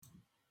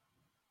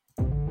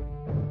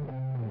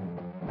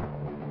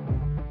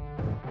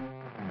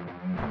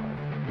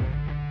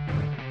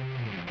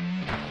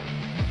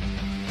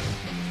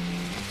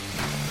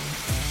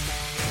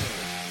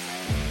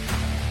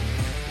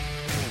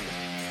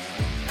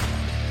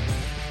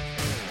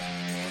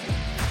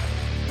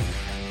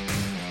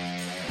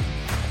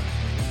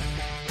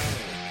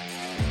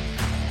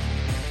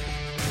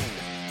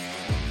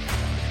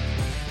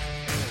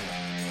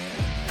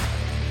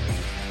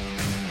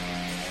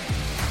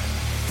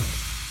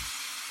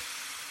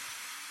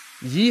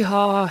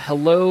Yeehaw,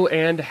 hello,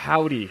 and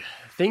howdy.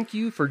 Thank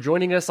you for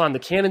joining us on the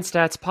Cannon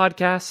Stats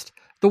podcast,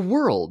 the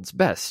world's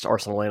best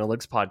Arsenal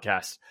Analytics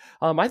podcast.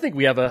 I think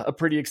we have a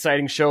pretty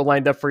exciting show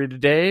lined up for you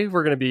today.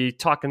 We're going to be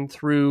talking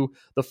through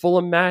the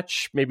Fulham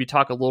match, maybe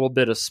talk a little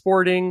bit of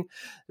sporting.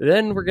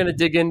 Then we're going to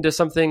dig into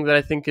something that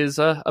I think is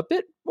a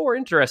bit more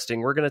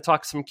interesting. We're going to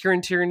talk some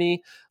Kieran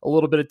Tierney, a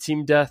little bit of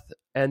team death,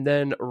 and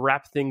then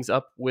wrap things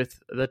up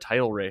with the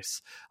title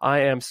race.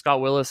 I am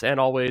Scott Willis, and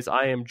always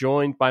I am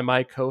joined by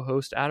my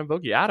co-host, Adam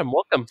Vogie. Adam,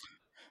 welcome.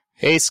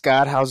 Hey,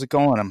 Scott, how's it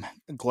going? I'm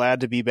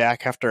glad to be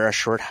back after a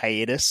short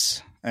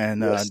hiatus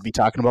and be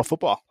talking about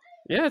football.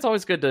 Yeah, it's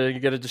always good to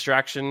get a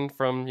distraction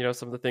from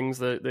some of the things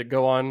that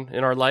go on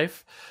in our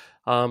life.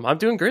 I'm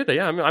doing great.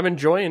 Yeah, I'm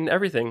enjoying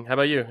everything. How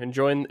about you?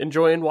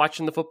 Enjoying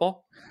watching the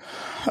football?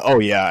 Oh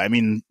yeah, I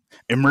mean,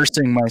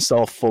 immersing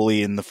myself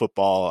fully in the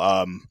football.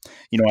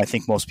 I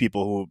think most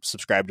people who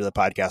subscribe to the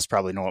podcast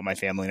probably know what my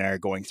family and I are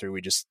going through.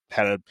 We just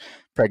had a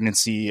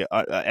pregnancy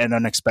and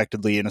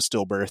unexpectedly in a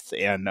stillbirth,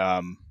 and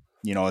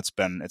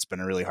it's been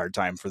a really hard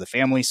time for the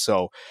family.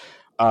 So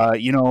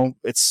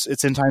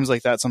it's in times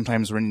like that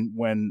sometimes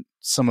when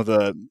some of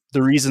the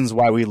reasons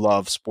why we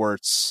love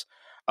sports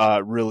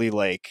really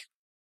like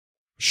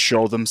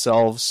show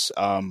themselves.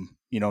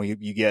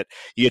 You get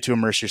to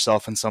immerse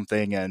yourself in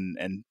something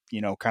and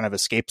kind of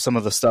escape some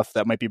of the stuff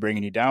that might be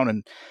bringing you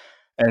down.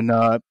 And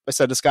I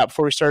said to Scott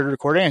before we started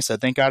recording, I said,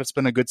 thank God it's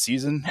been a good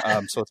season.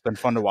 So it's been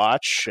fun to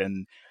watch.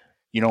 And,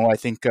 I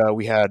think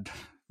we had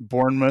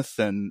Bournemouth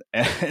and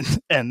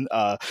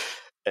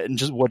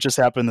just what just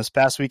happened this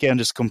past weekend,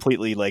 just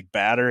completely like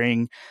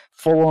battering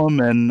Fulham.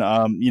 And,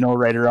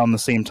 right around the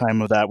same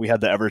time of that, we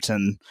had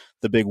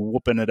the big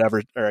whooping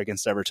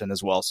against Everton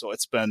as well. So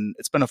it's been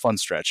a fun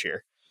stretch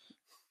here.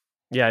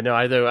 Yeah,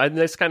 no,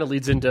 this kind of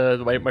leads into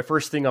my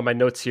first thing on my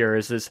notes here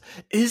is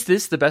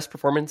this the best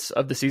performance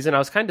of the season? I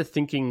was kind of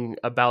thinking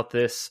about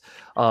this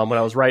when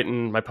I was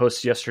writing my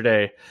post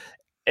yesterday,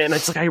 and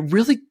it's like I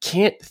really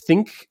can't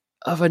think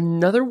of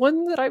another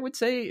one that I would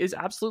say is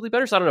absolutely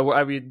better. So I don't know.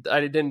 I mean, I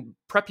didn't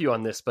prep you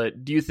on this,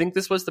 but do you think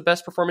this was the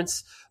best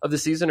performance of the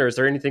season, or is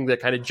there anything that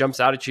kind of jumps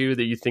out at you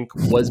that you think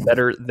was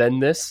better than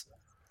this?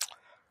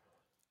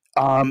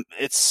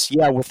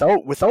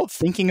 Without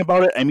thinking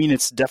about it, I mean,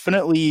 it's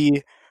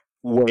definitely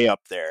way up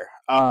there.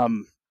 At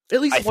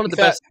least one of the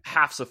best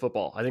halves of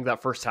football. I think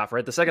that first half,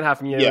 right? The second half,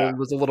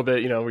 was a little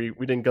bit,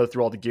 we didn't go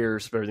through all the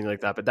gears of everything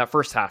like that, but that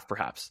first half,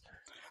 perhaps.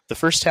 The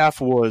first half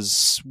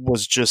was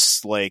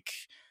just like,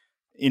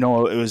 it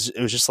was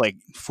just like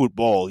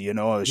football, it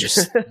was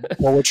just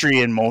poetry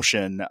in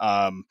motion.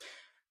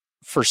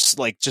 For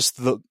like just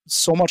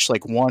so much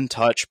like one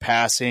touch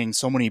passing,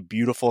 so many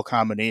beautiful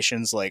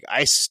combinations. Like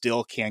I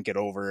still can't get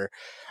over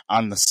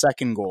on the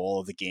second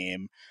goal of the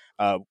game.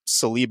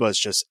 Saliba is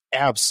just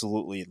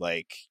absolutely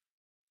like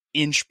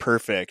inch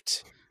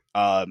perfect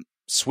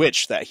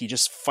switch that he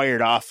just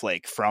fired off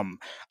like from,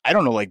 I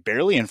don't know, like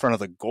barely in front of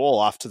the goal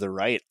off to the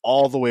right,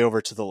 all the way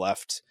over to the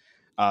left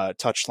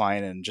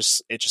touchline, and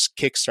it just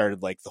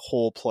kickstarted like the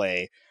whole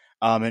play.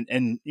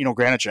 And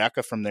Granit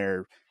Xhaka from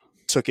there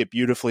took it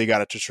beautifully,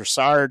 got it to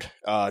Trossard.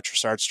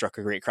 Trossard struck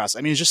a great cross. I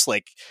mean, it's just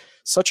like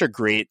such a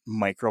great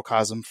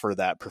microcosm for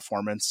that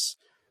performance.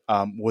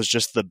 Was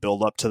just the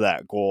build up to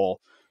that goal.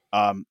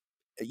 And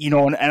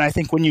I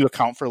think when you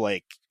account for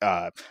like,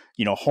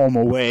 home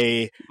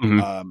away,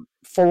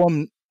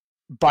 Fulham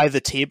by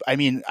the table, I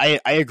mean, I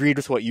agreed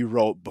with what you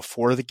wrote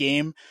before the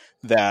game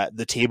that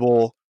the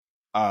table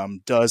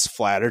does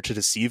flatter to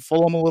deceive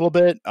Fulham a little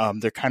bit.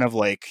 They're kind of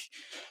like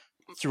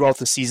throughout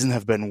the season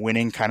have been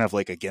winning kind of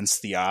like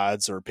against the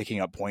odds or picking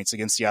up points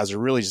against the odds, or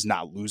really just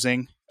not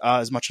losing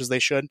as much as they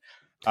should.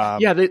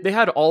 They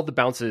had all the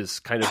bounces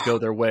kind of go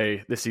their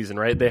way this season,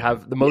 right? They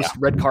have the most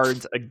red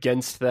cards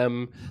against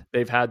them.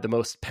 They've had the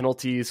most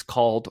penalties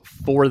called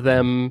for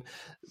them.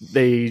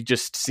 They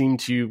just seem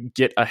to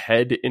get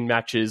ahead in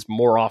matches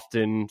more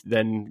often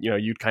than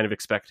you'd kind of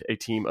expect a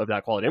team of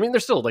that quality. I mean,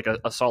 they're still like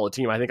a solid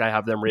team. I think I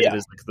have them rated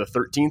as like the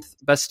 13th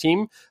best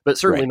team, but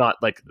certainly not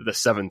like the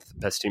 7th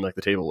best team like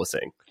the table was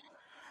saying.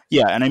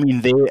 Yeah, and I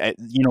mean, they,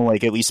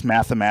 like at least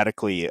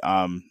mathematically,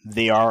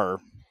 they are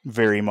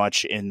very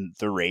much in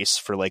the race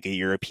for like a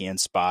European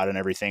spot and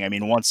everything. I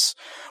mean, once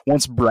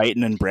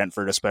Brighton and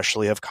Brentford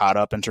especially have caught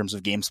up in terms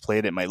of games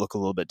played, it might look a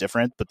little bit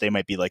different, but they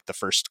might be like the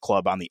first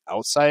club on the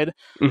outside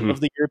of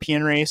the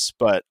European race.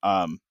 But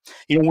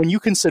when you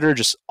consider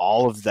just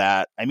all of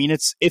that, I mean,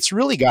 it's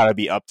really got to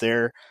be up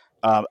there.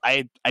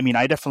 I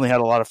definitely had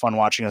a lot of fun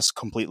watching us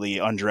completely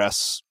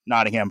undress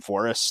Nottingham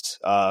Forest.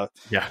 That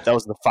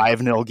was the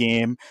 5-0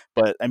 game,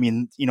 but I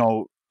mean,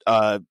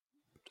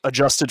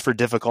 adjusted for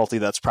difficulty,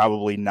 that's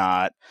probably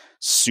not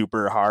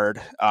super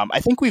hard. I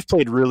think we've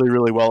played really,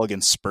 really well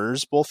against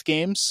Spurs both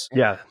games.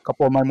 Yeah. A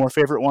couple of my more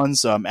favorite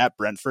ones at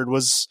Brentford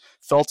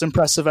felt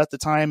impressive at the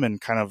time, and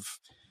kind of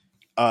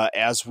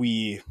as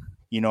we,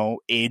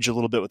 age a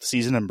little bit with the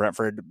season, and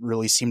Brentford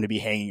really seem to be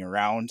hanging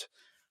around.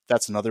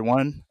 That's another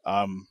one.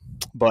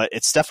 But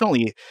it's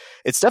definitely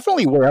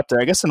way up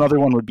there. I guess another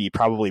one would be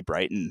probably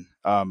Brighton.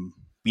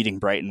 Beating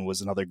Brighton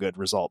was another good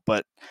result,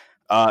 but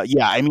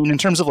Yeah, I mean, in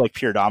terms of like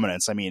pure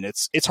dominance, I mean,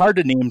 it's hard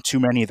to name too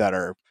many that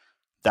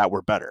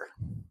were better.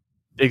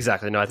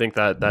 Exactly. No, I think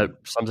that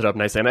sums it up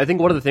nicely. And I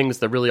think one of the things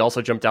that really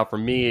also jumped out for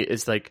me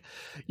is like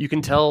you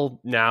can tell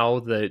now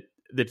that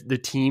the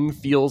team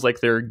feels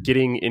like they're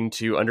getting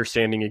into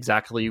understanding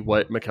exactly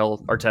what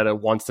Mikel Arteta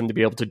wants them to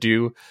be able to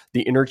do.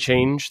 The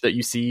interchange that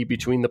you see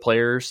between the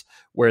players,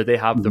 where they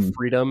have the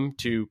freedom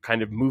to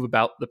kind of move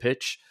about the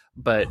pitch,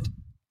 but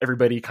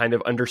everybody kind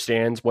of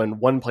understands when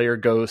one player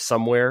goes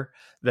somewhere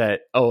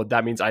that, oh,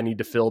 that means I need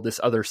to fill this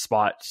other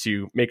spot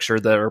to make sure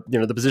that, you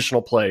know, the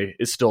positional play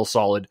is still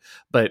solid,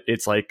 but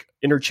it's like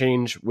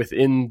interchange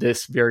within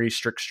this very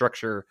strict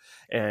structure.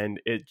 And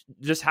it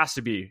just has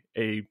to be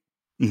a,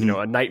 you know,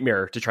 a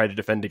nightmare to try to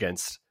defend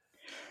against.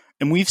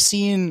 And we've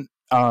seen,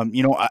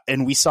 you know,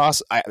 and we saw,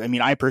 I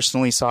mean, I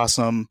personally saw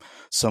some,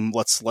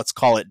 let's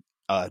call it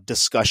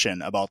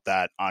discussion about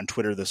that on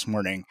Twitter this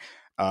morning.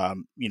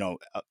 You know,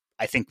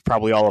 I think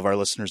probably all of our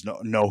listeners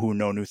know who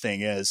No New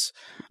Thing is.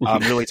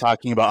 Really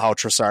talking about how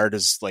Trossard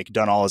has like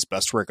done all his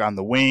best work on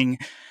the wing.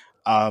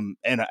 And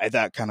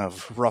that kind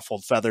of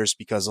ruffled feathers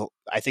because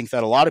I think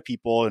that a lot of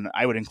people, and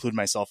I would include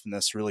myself in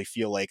this, really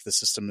feel like the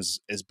system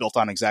is built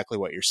on exactly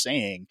what you're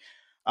saying.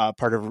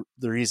 Part of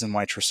the reason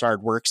why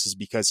Trossard works is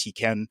because he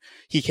can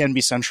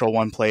be central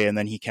one play and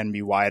then he can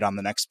be wide on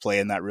the next play,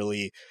 and that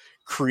really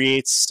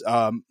creates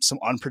some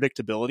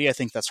unpredictability. I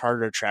think that's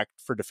harder to track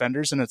for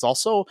defenders, and it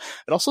also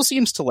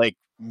seems to like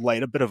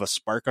light a bit of a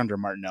spark under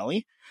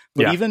Martinelli.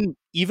 But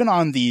even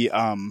on the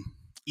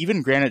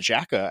even Granit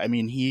Xhaka, I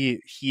mean,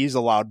 he's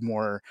allowed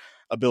more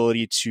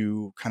ability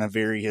to kind of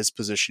vary his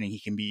positioning. He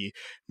can be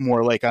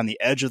more like on the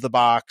edge of the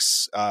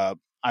box,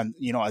 on,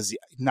 you know, as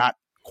not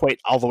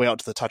quite all the way out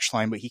to the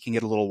touchline, but he can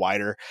get a little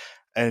wider.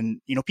 And,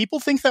 you know, people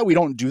think that we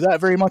don't do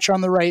that very much on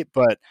the right,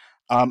 but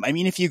I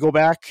mean, if you go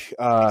back,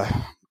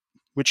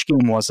 which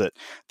game was it?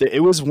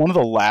 It was one of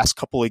the last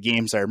couple of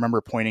games. I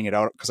remember pointing it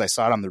out because I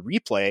saw it on the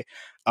replay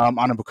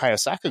on a Bukayo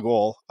Saka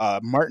goal.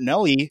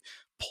 Martinelli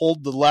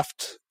pulled the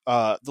left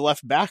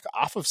back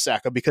off of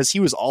Saka because he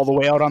was all the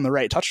way out on the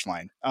right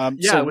touchline.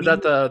 Was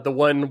that the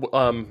one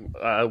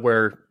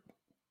where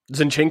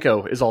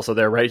Zinchenko is also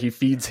there, right? He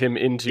feeds him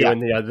into,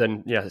 and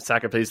then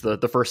Saka plays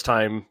the first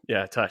time,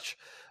 touch.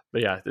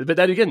 But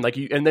that again, like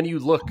and then you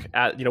look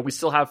at, you know, we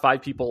still have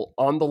 5 people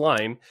on the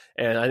line,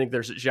 and I think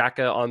there's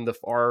Xhaka on the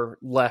far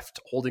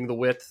left holding the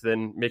width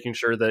and making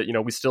sure that, you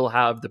know, we still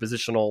have the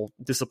positional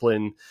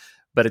discipline,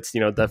 but it's, you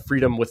know, the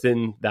freedom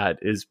within that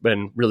has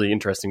been really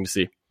interesting to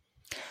see.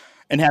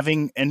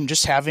 And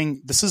just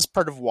having this is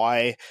part of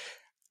why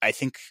I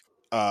think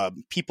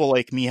people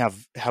like me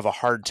have a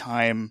hard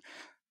time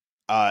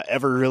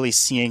ever really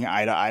seeing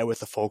eye to eye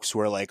with the folks who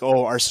are like,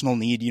 oh, Arsenal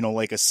need, you know,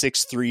 like a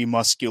 6'3"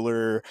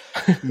 muscular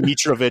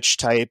Mitrovic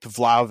type,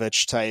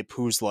 Vlahovic type,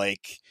 who's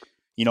like,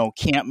 you know,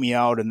 camp me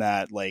out in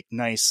that like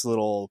nice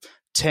little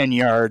 10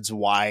 yards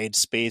wide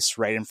space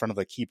right in front of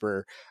the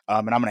keeper.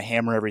 And I'm going to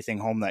hammer everything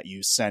home that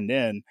you send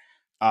in.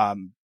 I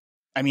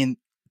mean,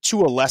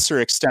 to a lesser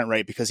extent,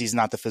 right, because he's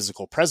not the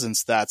physical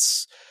presence,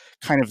 that's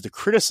kind of the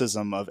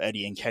criticism of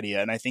Eddie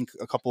Nketiah. And I think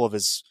a couple of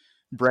his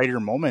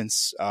brighter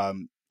moments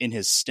in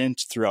his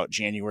stint throughout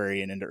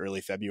January and into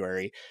early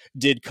February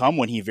did come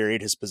when he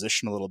varied his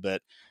position a little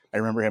bit. I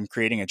remember him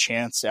creating a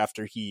chance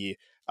after he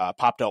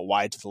popped out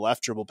wide to the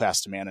left, dribbled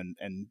past a man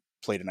and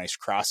played a nice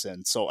cross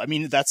in. So, I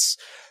mean, that's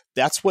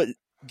what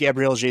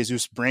Gabriel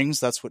Jesus brings.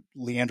 That's what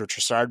Leandro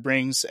Trossard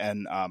brings.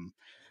 And,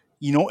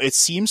 you know,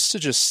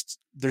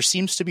 there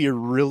seems to be a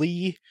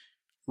really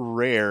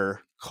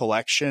rare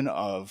collection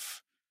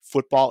of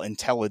football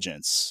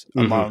intelligence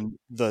among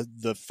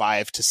the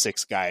 5 to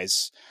 6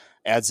 guys.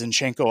 Add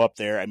Zinchenko up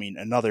there. I mean,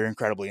 another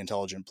incredibly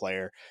intelligent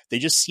player. They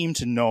just seem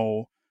to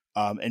know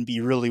and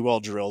be really well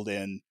drilled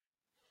in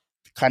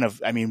kind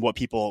of, I mean, what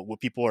people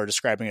are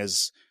describing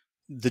as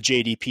the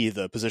JDP,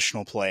 the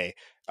positional play.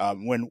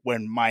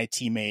 When my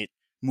teammate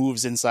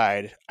moves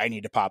inside, I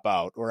need to pop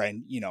out, or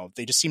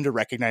they just seem to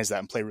recognize that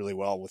and play really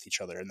well with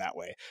each other in that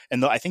way.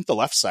 And I think the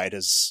left side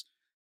is,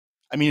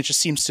 I mean, it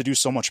just seems to do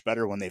so much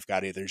better when they've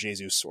got either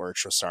Jesus or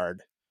Trossard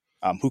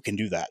who can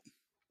do that.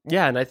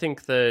 Yeah, and I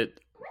think that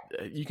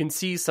you can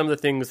see some of the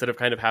things that have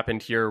kind of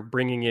happened here,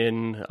 bringing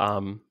in,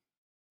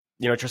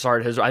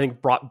 Trossard has, I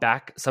think, brought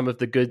back some of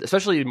the good,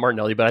 especially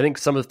Martinelli, but I think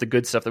some of the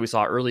good stuff that we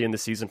saw early in the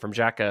season from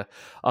Xhaka.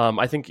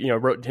 I think,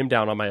 wrote him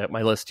down on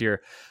my list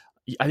here.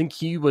 I think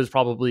this was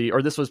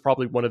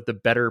probably one of the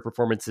better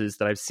performances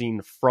that I've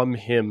seen from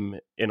him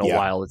in a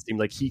while. It seemed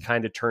like he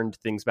kind of turned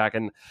things back.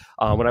 And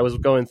when I was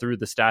going through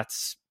the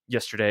stats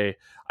yesterday,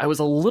 I was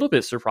a little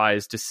bit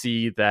surprised to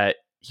see that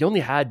he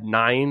only had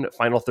 9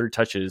 final third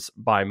touches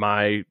by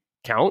my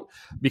count,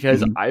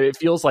 because it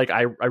feels like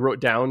I wrote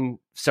down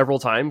several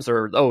times,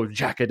 or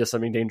Xhaka does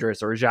something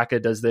dangerous, or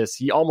Xhaka does this.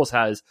 He almost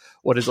has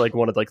what is like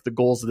one of like the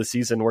goals of the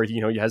season, where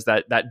he has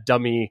that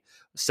dummy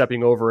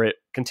stepping over it,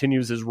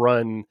 continues his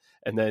run,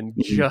 and then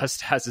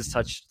just has his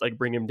touch like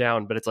bring him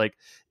down. But it's like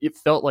it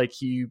felt like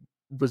he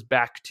was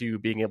back to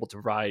being able to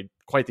provide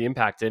quite the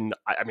impact. And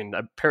I mean,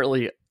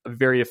 apparently a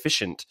very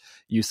efficient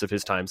use of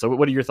his time. So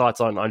what are your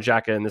thoughts on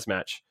Xhaka in this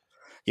match?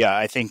 Yeah,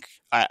 I think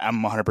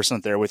I'm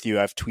 100% there with you.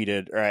 I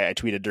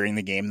tweeted during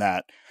the game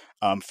that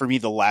for me,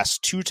 the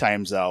last two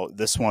times out,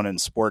 this one in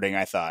Sporting,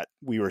 I thought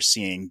we were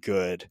seeing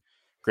good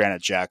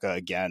Granit Xhaka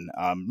again.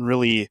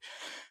 Really,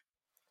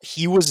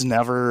 he was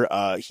never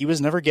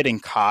getting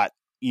caught,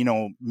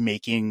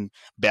 making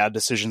bad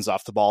decisions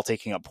off the ball,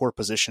 taking up poor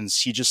positions.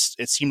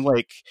 It seemed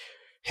like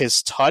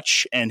his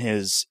touch and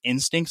his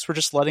instincts were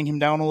just letting him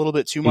down a little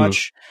bit too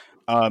much.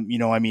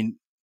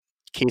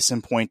 Case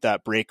in point,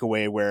 that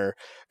breakaway where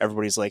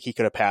everybody's like, he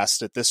could have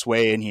passed it this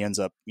way, and he ends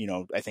up,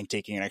 I think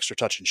taking an extra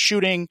touch and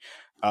shooting.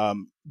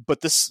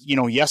 But this,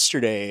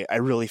 yesterday, I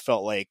really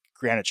felt like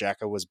Granit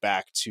Xhaka was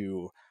back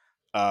to,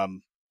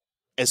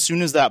 as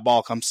soon as that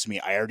ball comes to me,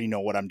 I already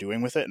know what I'm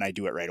doing with it, and I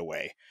do it right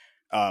away.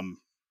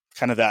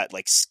 Kind of that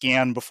like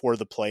scan before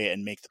the play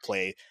and make the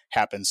play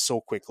happen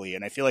so quickly.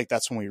 And I feel like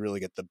that's when we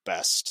really get the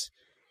best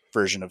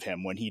version of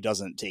him, when he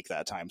doesn't take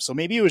that time. So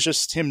maybe it was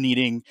just him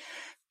needing,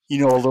 a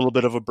little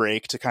bit of a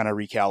break to kind of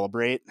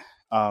recalibrate.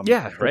 Right.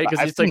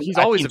 Because it's like he's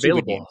always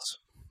available.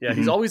 Yeah,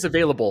 he's always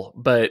available,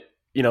 but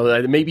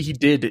maybe he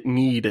did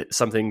need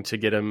something to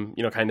get him,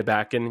 kind of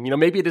back. And,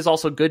 maybe it is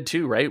also good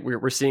too, right?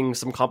 We're seeing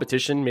some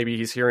competition. Maybe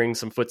he's hearing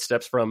some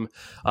footsteps from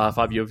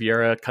Fabio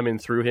Vieira coming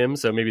through him.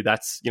 So maybe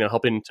that's,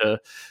 helping to,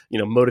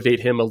 motivate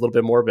him a little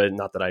bit more, but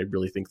not that I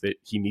really think that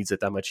he needs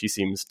it that much. He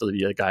seems to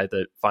be a guy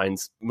that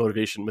finds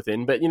motivation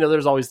within, but,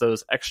 there's always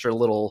those extra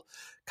little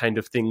kind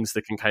of things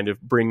that can kind of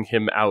bring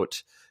him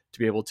out to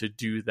be able to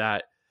do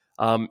that.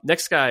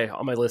 Next guy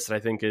on my list that I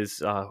think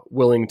is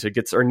willing to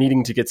get or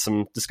needing to get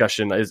some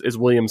discussion is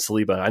William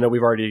Saliba. I know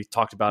we've already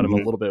talked about him a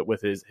little bit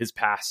with his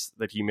pass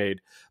that he made,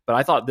 but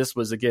I thought this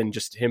was, again,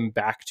 just him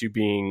back to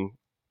being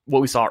what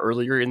we saw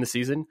earlier in the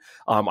season.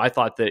 I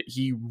thought that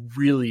he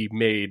really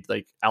made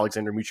like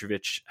Alexander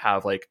Mitrovic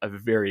have like a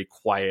very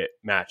quiet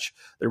match.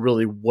 There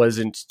really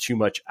wasn't too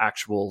much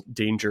actual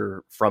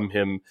danger from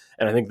him.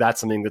 And I think that's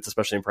something that's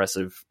especially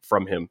impressive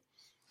from him.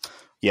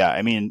 Yeah.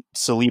 I mean,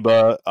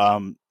 Saliba,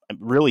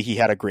 really, he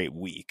had a great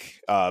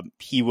week.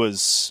 He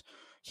was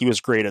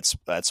great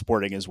at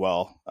Sporting as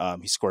well.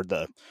 He scored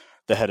the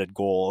headed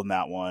goal in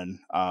that one.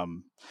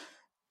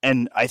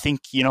 And I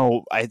think,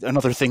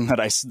 another thing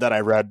that I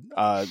read,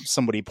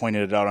 somebody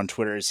pointed it out on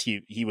Twitter, is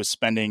he was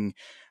spending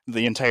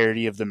the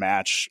entirety of the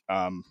match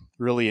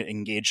really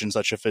engaged in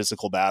such a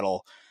physical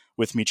battle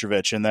with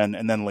Mitrovic, and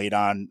then late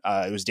on,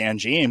 it was Dan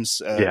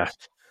James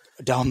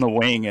down the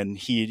wing, and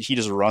he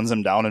just runs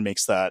him down and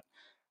makes that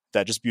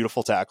just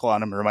beautiful tackle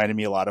on him. It reminded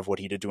me a lot of what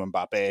he did to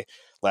Mbappe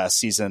last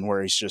season,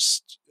 where he's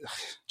just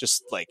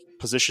like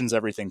positions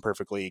everything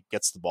perfectly,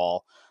 gets the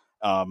ball.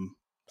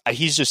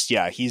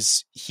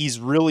 He's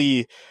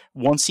really,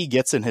 once he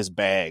gets in his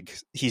bag,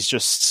 he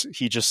just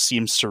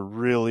seems to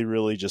really,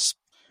 really just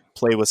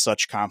play with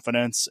such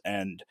confidence.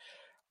 And,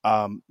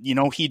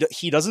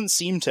 he doesn't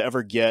seem to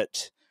ever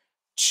get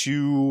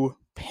too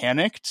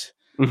panicked.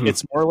 Mm-hmm.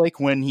 It's more like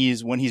when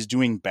he's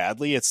doing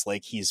badly, it's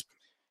like he's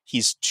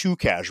too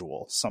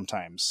casual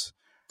sometimes.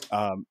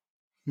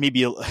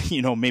 Maybe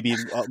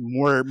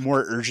more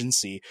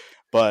urgency,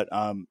 but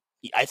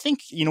I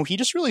think, he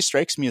just really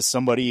strikes me as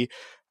somebody,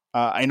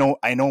 I know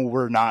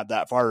we're not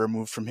that far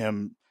removed from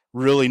him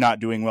really not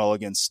doing well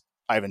against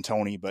Ivan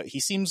Toney, but he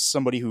seems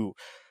somebody who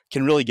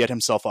can really get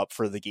himself up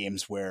for the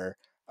games where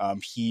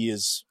he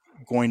is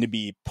going to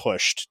be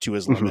pushed to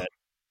his limit.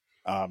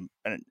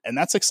 And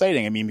that's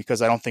exciting. I mean,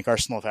 because I don't think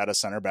Arsenal have had a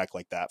center back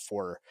like that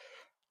for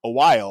a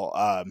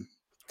while.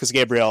 Because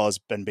Gabriel has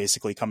been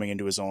basically coming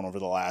into his own over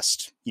the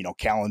last,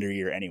 calendar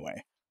year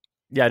anyway.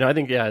 Yeah, no, I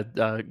think,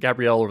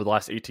 Gabriel over the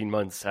last 18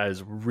 months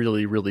has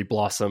really, really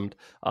blossomed.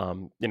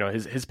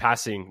 His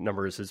passing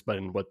numbers has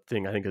been what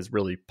thing I think has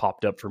really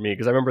popped up for me.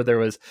 Because I remember there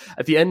was,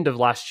 at the end of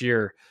last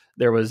year,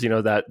 there was,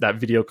 that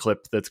video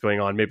clip that's going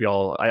on. Maybe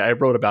I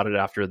wrote about it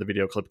after the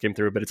video clip came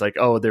through, but it's like,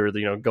 oh, they're,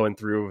 going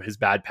through his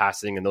bad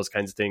passing and those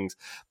kinds of things.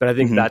 But I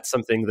think that's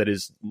something that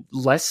is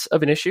less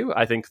of an issue.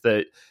 I think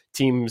that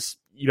teams,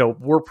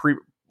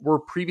 were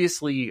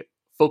previously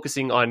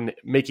focusing on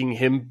making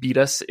him beat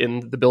us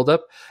in the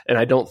buildup. And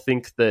I don't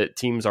think that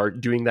teams are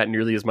doing that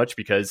nearly as much,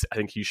 because I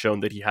think he's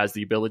shown that he has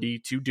the ability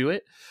to do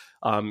it.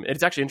 And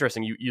it's actually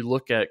interesting. You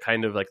look at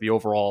kind of like the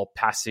overall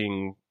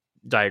passing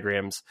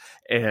diagrams,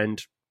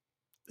 and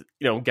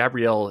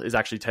Gabriel is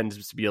actually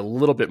tends to be a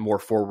little bit more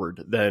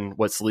forward than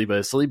what Saliba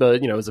is.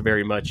 Saliba, is a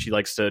very much, he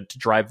likes to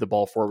drive the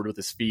ball forward with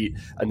his feet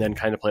and then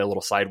kind of play a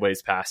little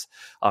sideways pass,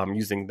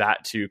 using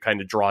that to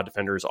kind of draw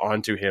defenders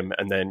onto him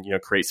and then,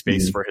 create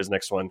space for his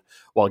next one.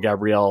 While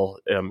Gabriel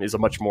is a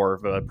much more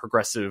of a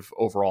progressive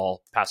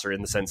overall passer,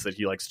 in the sense that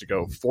he likes to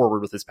go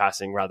forward with his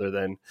passing rather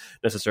than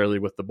necessarily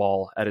with the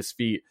ball at his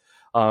feet.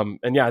 I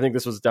think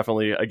this was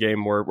definitely a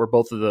game where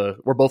both of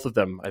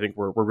them, I think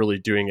were really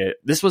doing it.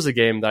 This was a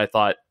game that I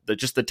thought that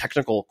just the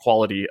technical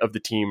quality of the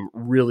team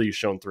really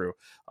shone through.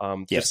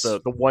 Just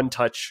the one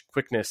touch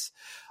quickness.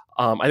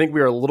 I think we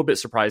were a little bit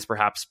surprised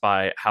perhaps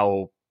by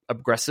how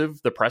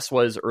aggressive the press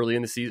was early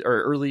in the season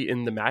or early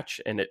in the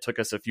match, and it took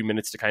us a few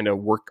minutes to kind of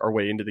work our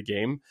way into the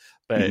game.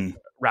 But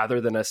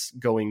rather than us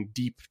going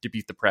deep to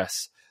beat the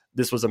press,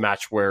 this was a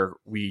match where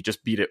we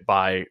just beat it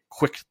by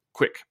quick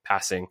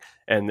passing,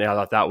 and I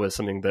thought that was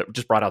something that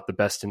just brought out the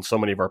best in so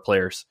many of our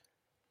players.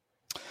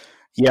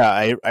 Yeah,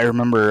 I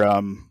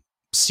remember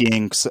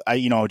seeing,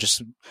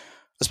 just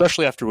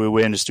especially after we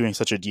win, just doing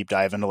such a deep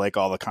dive into like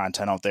all the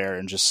content out there,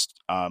 and just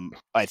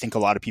I think a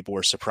lot of people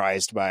were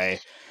surprised by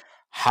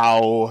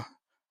how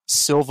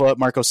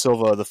Marco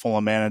Silva, the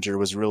Fulham manager,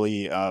 was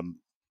really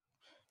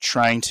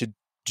trying to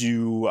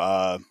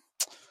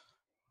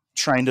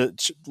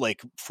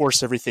like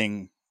force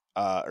everything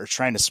or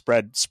trying to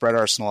spread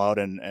Arsenal out,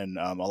 and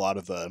a lot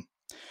of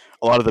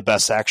the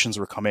best actions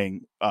were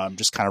coming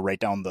just kind of right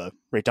down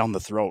the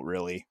throat,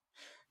 really.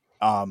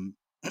 And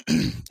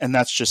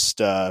that's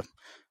just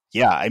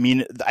I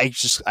mean,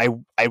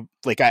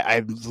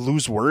 I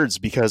lose words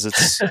because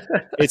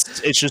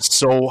it's just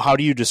so. How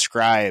do you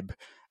describe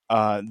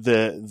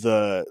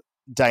the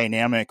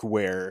dynamic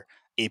where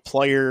a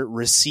player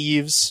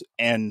receives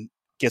and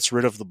gets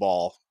rid of the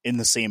ball in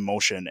the same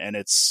motion, and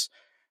it's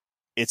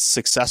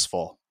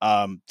successful?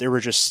 There were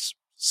just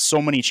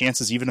so many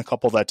chances, even a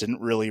couple that didn't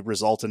really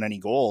result in any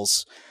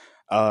goals,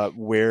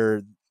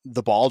 where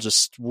the ball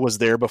just was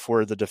there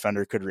before the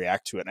defender could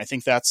react to it. And I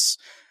think that's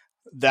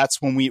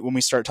when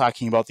we start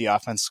talking about the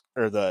offense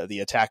or the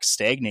attack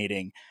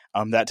stagnating.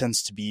 That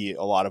tends to be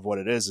a lot of what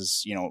it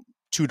is,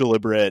 too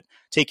deliberate,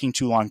 taking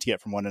too long to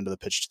get from one end of the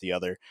pitch to the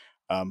other.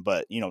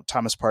 But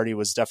Thomas Partey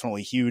was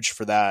definitely huge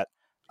for that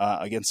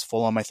against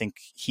Fulham. I think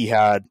he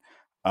had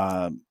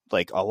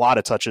like a lot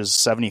of touches,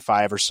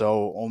 75 or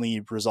so,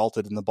 only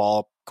resulted in the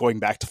ball going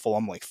back to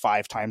Fulham like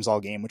 5 times all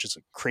game, which is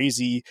a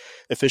crazy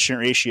efficient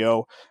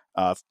ratio.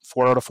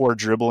 4 out of 4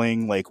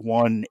 dribbling, like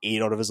won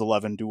 8 out of his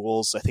 11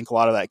 duels. I think a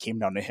lot of that came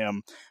down to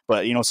him,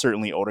 but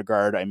certainly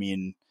Odegaard, I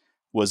mean,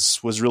 was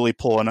really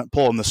pulling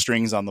the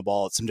strings on the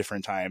ball at some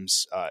different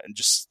times, and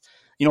just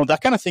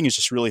that kind of thing is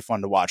just really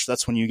fun to watch.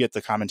 That's when you get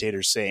the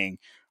commentators saying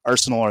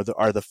Arsenal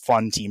are the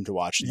fun team to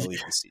watch in the league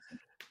this season.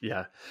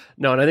 Yeah,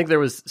 no, and I think there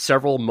was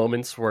several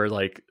moments where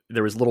like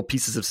there was little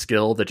pieces of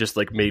skill that just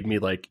like made me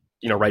like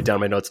write down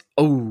my notes.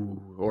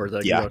 Oh, or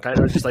the kind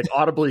of just like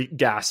audibly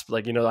gasp.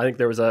 Like I think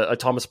there was a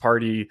Thomas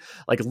Partey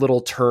like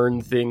little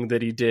turn thing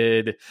that he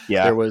did.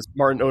 Yeah, there was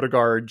Martin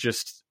Odegaard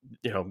just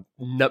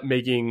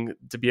nutmegging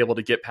to be able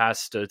to get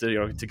past to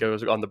go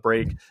on the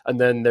break, and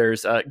then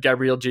there's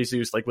Gabriel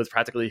Jesus like with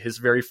practically his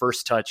very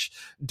first touch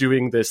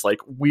doing this like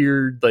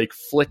weird like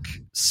flick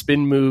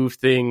spin move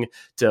thing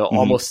to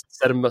almost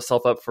set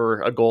himself up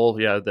for a goal.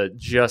 Yeah, that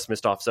just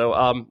missed off.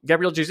 So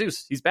Gabriel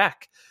Jesus, he's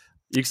back.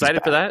 You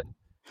excited for that?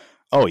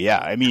 Oh yeah,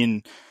 I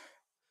mean,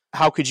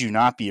 how could you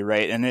not be,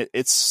 right? And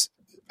it's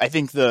I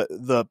think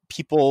the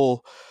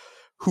people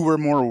who were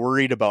more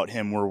worried about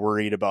him were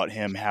worried about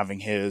him having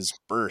his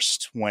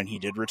burst when he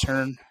did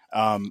return.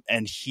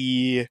 And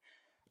he,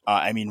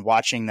 I mean,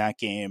 watching that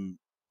game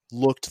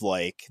looked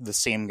like the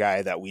same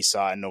guy that we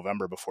saw in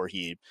November before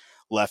he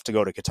left to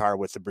go to Qatar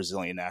with the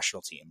Brazilian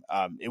national team.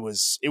 It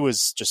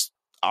was just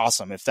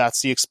awesome. If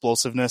that's the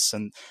explosiveness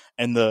and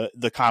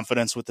the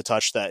confidence with the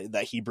touch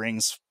that he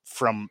brings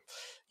from,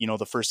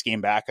 the first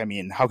game back, I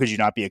mean, how could you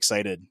not be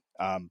excited?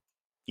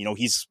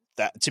 He's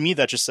that, to me,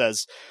 that just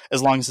says,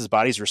 as long as his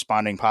body's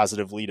responding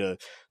positively to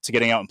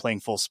getting out and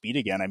playing full speed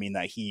again, I mean,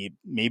 that he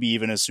maybe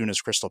even as soon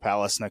as Crystal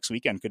Palace next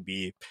weekend could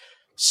be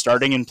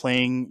starting and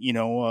playing,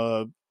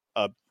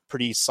 a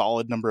pretty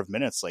solid number of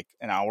minutes, like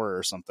an hour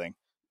or something.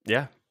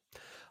 Yeah.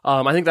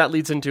 I think that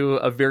leads into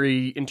a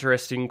very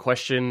interesting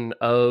question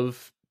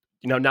of,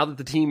 now that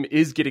the team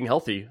is getting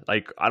healthy,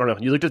 like, I don't know,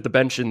 you looked at the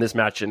bench in this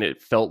match and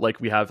it felt like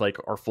we have like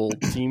our full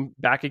team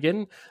back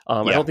again.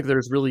 I don't think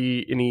there's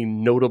really any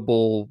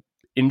notable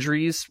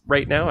injuries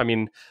right now. I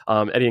mean,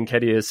 Eddie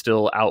Nketiah is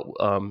still out.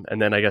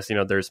 And then I guess,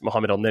 there's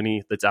Mohamed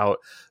El-Neni that's out.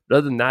 But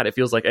other than that, it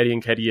feels like Eddie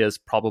Nketiah is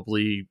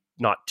probably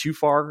not too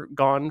far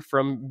gone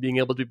from being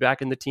able to be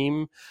back in the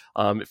team.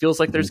 It feels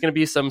like there's going to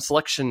be some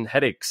selection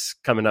headaches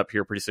coming up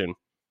here pretty soon.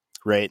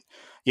 Right.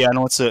 Yeah,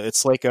 no,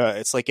 it's like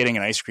getting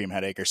an ice cream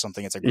headache or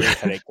something. It's a great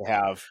headache to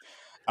have.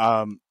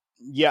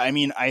 Yeah, I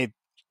mean,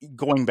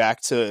 going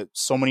back to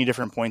so many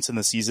different points in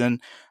the season,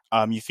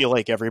 you feel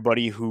like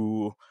everybody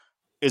who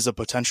is a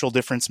potential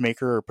difference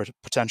maker or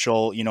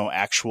potential,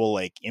 actual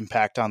like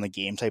impact on the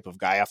game type of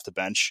guy off the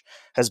bench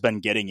has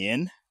been getting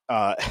in.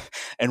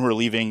 And we're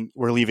leaving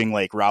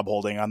like Rob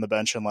Holding on the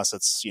bench unless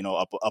it's,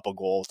 up a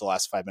goal with the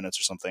last 5 minutes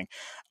or something.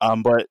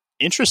 But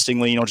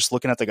interestingly, just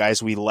looking at the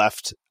guys we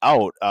left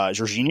out,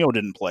 Jorginho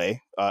didn't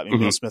play,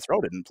 Emile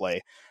Smith-Rowe didn't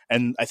play.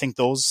 And I think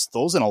those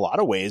in a lot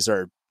of ways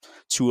are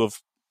two of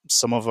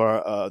some of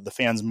our, the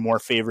fans' more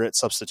favorite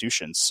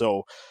substitutions.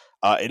 So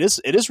it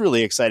is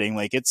really exciting.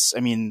 Like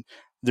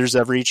there's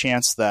every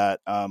chance that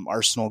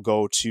Arsenal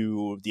go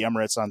to the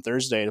Emirates on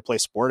Thursday to play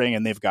Sporting,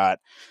 and they've got,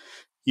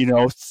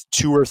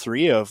 2 or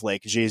 3 of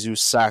like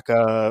Jesus,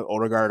 Saka,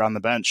 Odegaard on the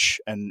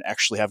bench, and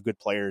actually have good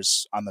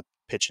players on the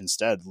pitch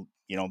instead.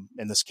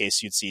 in this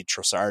case, you'd see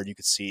Trossard, you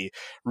could see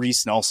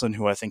Reese Nelson,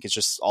 who I think has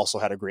just also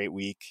had a great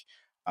week.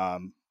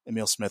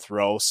 Emil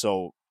Smith-Rowe.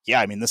 So yeah,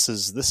 I mean, this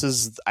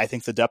is I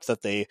think the depth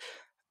that they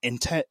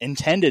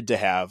intended to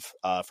have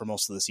for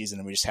most of the season,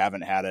 and we just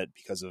haven't had it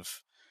because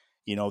of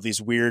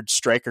these weird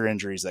striker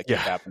injuries that keep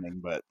happening.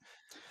 But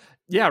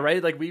yeah,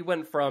 right. Like we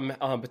went from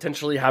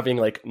potentially having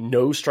like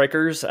no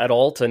strikers at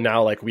all to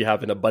now like we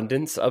have an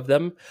abundance of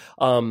them.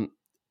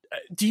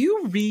 Do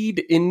you read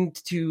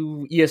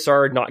into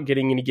ESR not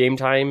getting any game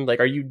time? Like,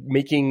 are you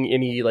making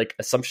any like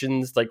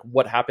assumptions? Like,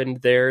 what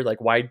happened there?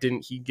 Like, why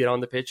didn't he get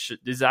on the pitch?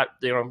 Is that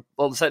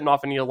setting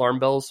off any alarm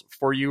bells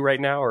for you right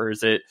now, or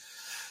is it?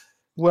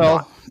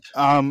 Well,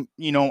 I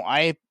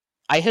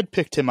had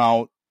picked him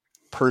out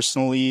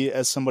personally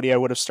as somebody I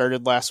would have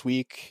started last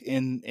week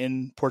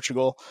in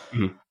Portugal,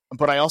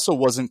 but I also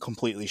wasn't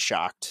completely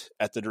shocked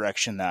at the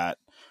direction that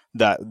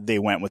they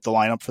went with the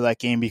lineup for that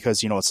game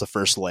because it's the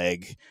first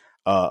leg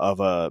of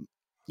a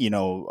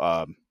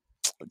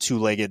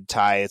two-legged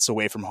tie. It's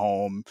away from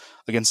home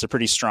against a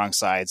pretty strong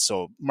side,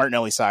 so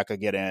Martinelli, Saka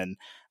get in.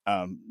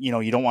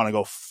 You don't want to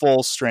go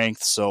full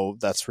strength, so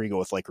that's where you go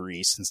with like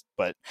Reese.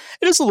 But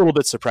it is a little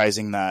bit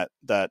surprising that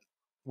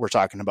we're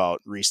talking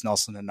about Reese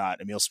Nelson and not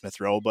Emil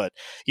Smith-Rowe. But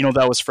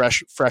that was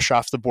fresh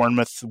off the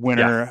Bournemouth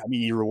winner. Yeah. I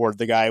mean, you reward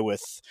the guy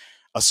with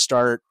a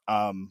start.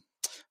 I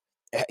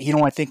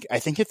think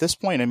at this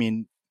point, I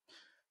mean,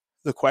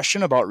 the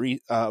question about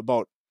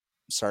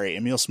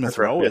Emil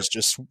Smith-Rowe is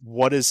just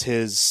what does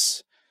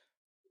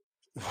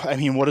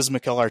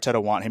Mikel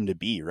Arteta want him to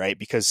be, right?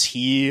 Because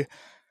he,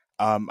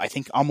 I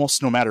think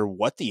almost no matter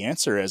what the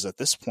answer is at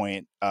this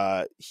point,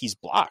 he's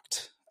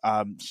blocked.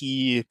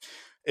 He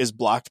is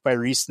blocked by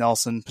Reese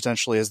Nelson,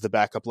 potentially as the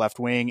backup left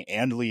wing,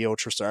 and Leo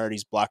Trossard.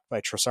 He's blocked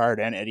by Trossard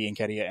and Eddie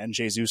Nketiah and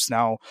Jesus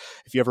now.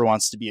 If he ever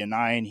wants to be a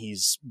 9,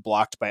 he's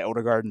blocked by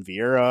Odegaard and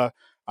Vieira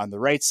on the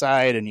right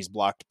side, and he's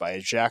blocked by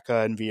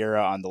Xhaka and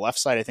Vieira on the left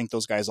side. I think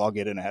those guys all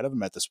get in ahead of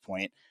him at this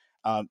point.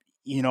 I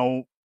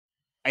know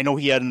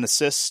he had an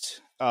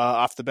assist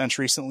off the bench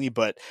recently,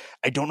 but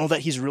I don't know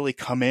that he's really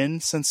come in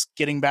since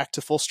getting back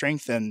to full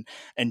strength and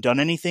done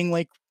anything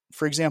like,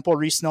 for example,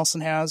 Reese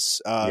Nelson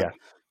has.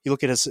 You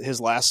look at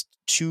his last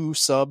 2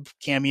 sub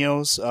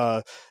cameos,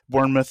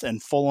 Bournemouth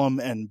and Fulham,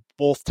 and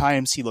both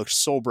times he looked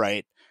so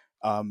bright,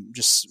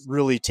 just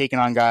really taking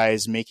on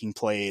guys, making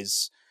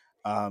plays,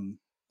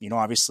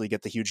 obviously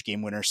get the huge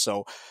game winner.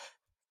 So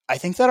I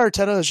think that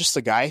Arteta is just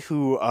a guy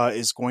who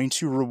is going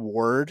to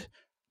reward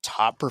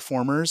top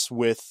performers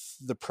with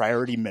the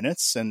priority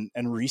minutes, and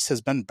Reese has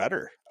been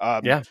better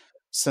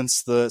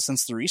since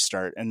the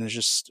restart, and is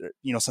just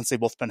since they've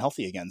both been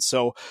healthy again.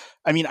 So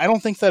I mean, I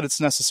don't think that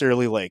it's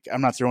necessarily like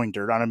I'm not throwing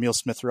dirt on Emil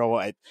Smith-Rowe.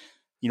 I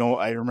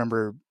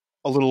remember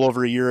a little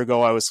over a year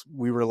ago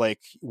we were like,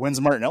 when's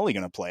Martinelli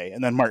going to play?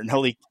 And then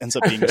Martinelli ends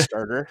up being a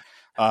starter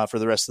for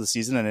the rest of the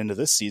season and into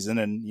this season,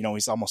 and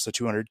he's almost a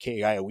 200K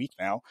guy a week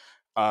now.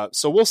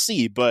 So we'll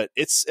see, but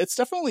it's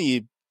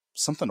definitely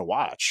something to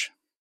watch.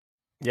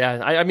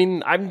 Yeah, I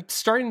mean, I'm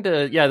starting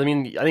to. Yeah, I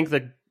mean, I think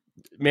the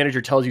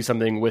manager tells you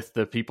something with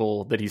the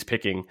people that he's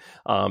picking,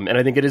 and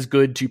I think it is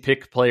good to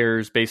pick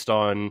players based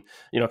on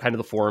kind of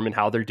the form and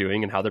how they're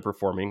doing and how they're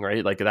performing.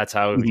 Right, like that's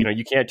how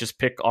you can't just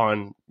pick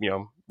on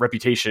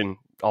reputation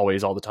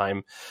always all the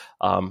time.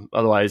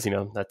 Otherwise,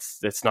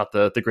 that's not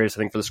the greatest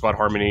thing for the squad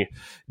harmony.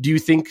 Do you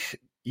think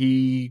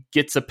he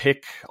gets a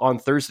pick on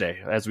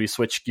Thursday as we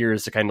switch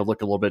gears to kind of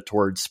look a little bit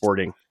towards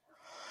Sporting?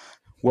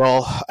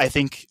 Well, I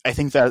think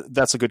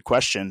that's a good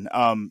question,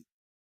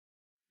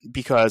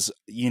 because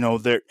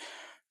the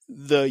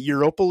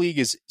Europa League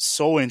is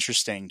so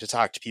interesting to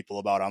talk to people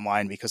about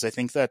online, because I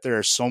think that there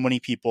are so many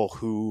people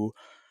who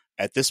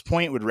at this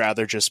point would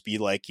rather just be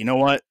like,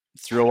 what,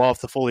 throw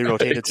off the fully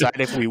rotated side.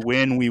 If we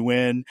win, we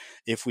win.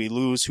 If we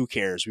lose, who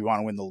cares? We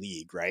want to win the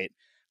league, right?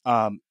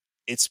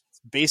 It's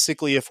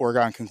basically a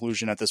foregone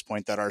conclusion at this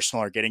point that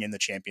Arsenal are getting in the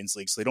Champions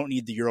League, so they don't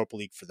need the Europa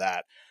League for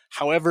that.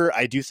 However,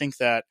 I do think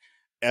that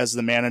as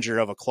the manager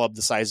of a club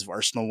the size of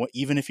Arsenal,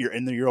 even if you're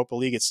in the Europa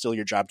League, it's still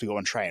your job to go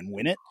and try and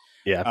win it.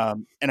 Yeah.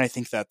 And I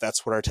think that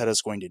that's what Arteta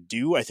is going to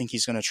do. I think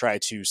he's going to try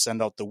to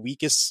send out the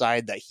weakest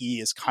side that he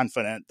is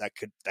confident that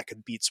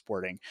could beat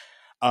Sporting.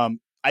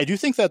 I do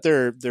think that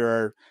there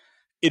are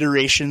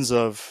iterations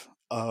of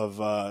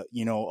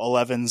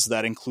 11s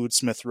that include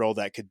Smith-Rowe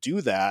that could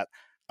do that.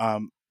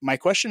 My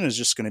question is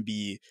just going to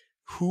be,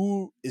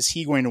 who is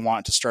he going to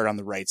want to start on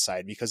the right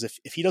side? Because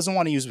if he doesn't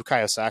want to use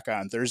Bukayo Saka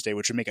on Thursday,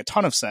 which would make a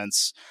ton of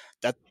sense,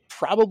 that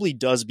probably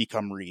does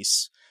become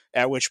Reese,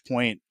 at which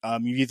point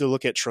you either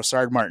look at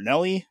Trossard,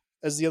 Martinelli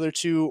as the other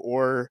two,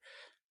 or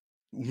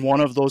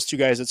one of those two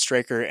guys at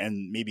striker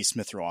and maybe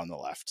Smith-Rowe on the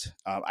left.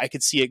 I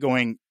could see it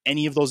going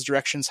any of those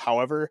directions.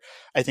 However,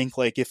 I think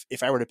like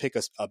if I were to pick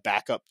a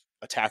backup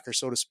attacker,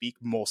 so to speak,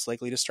 most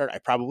likely to start, I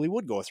probably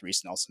would go with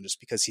Reese Nelson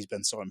just because he's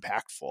been so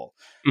impactful.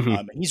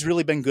 And he's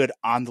really been good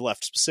on the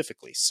left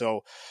specifically.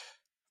 So,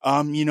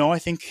 I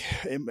think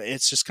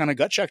it's just kind of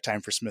gut check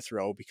time for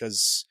Smith-Rowe,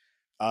 because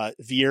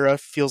Vieira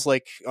feels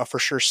like a for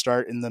sure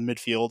start in the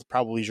midfield,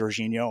 probably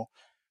Jorginho.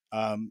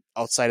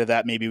 Outside of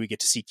that, maybe we get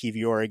to see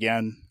Kivior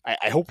again.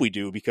 I hope we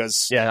do,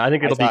 because Yeah, I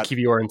think it'll be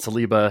Kivior and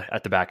Saliba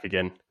at the back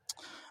again.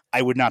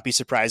 I would not be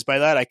surprised by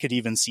that. I could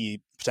even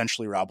see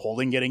potentially Rob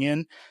Holding getting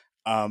in.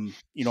 I'd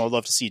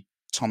love to see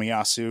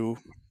Tomiyasu.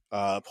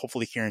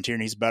 Hopefully Kieran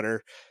Tierney's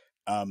better.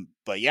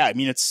 But yeah, I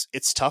mean,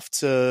 it's tough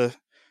to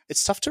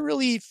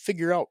really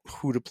figure out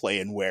who to play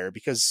and where,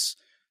 because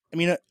I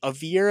mean, a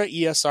Vieira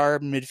ESR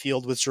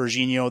midfield with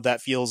Jorginho,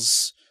 that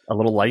feels a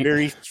little light,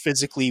 very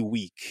physically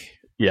weak.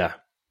 Yeah.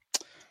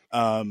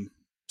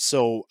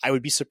 So I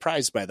would be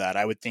surprised by that.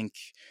 I would think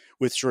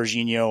with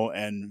Jorginho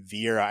and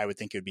Vieira, I would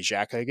think it would be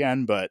Xhaka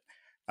again, but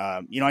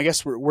I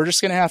guess we're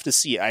just going to have to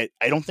see. I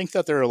don't think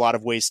that there are a lot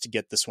of ways to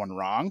get this one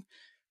wrong.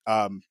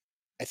 I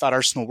thought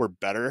Arsenal were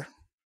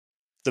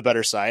the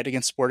better side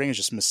against Sporting. It's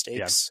just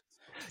mistakes.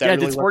 Yeah.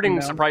 Did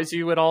Sporting surprise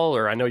you at all?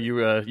 Or I know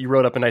you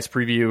wrote up a nice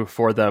preview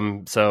for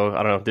them, so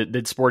I don't know.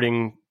 Did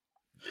Sporting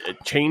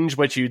change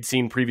what you'd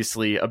seen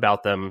previously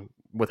about them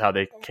with how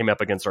they came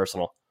up against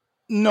Arsenal?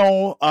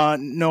 No,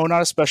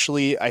 not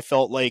especially. I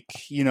felt like,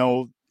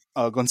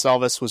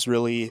 Gonçalves was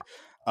really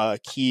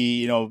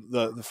key.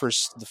 The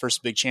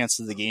first big chance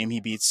of the game,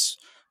 he beats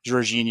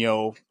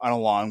Jorginho on a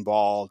long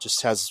ball,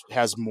 just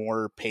has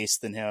more pace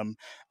than him.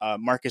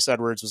 Marcus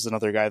Edwards was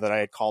another guy that I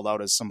had called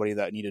out as somebody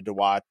that we needed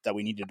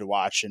to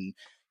watch, and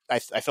I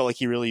felt like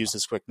he really used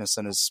his quickness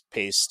and his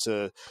pace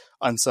to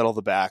unsettle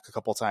the back a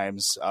couple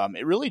times.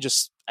 It really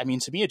just,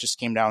 to me, it just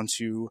came down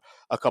to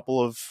a couple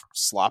of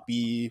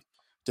sloppy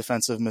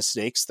defensive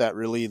mistakes that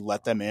really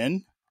let them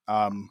in.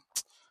 But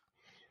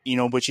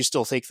you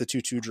still take the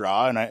 2-2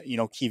 draw, and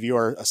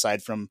Kivior,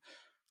 aside from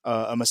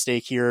a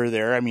mistake here or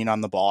there,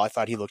 on the ball, I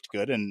thought he looked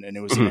good, and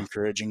it was an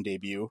encouraging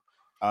debut.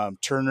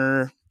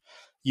 Turner,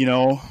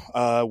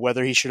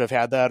 whether he should have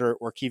had that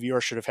or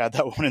Kivior should have had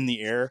that one in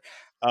the air,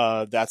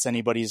 that's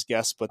anybody's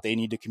guess, but they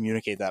need to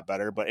communicate that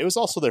better. But it was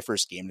also their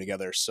first game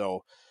together,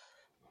 so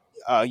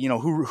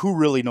who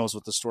really knows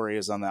what the story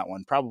is on that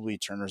one? Probably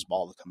Turner's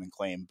ball to come and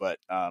claim, but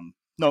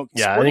no.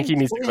 Yeah, I think he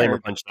needs to claim or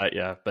punch that.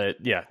 Yeah, but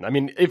yeah,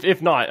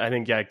 if not, I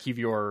think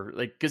Kivior,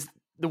 because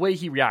the way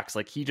he reacts,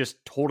 he just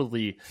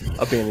totally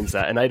abandons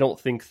that, and I don't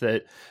think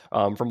that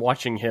from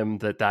watching him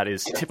that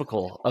is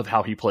typical of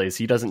how he plays.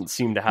 He doesn't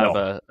seem to have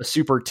a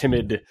super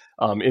timid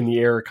in the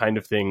air kind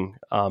of thing.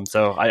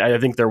 So I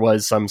think there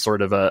was some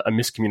sort of a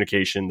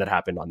miscommunication that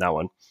happened on that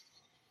one.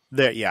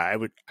 I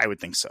would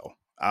think so.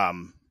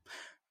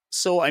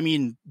 So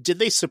did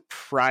they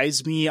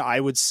surprise me? I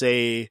would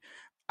say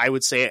I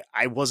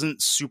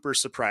wasn't super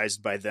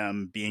surprised by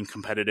them being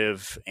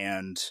competitive,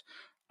 and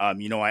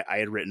I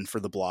had written for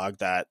the blog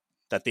that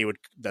they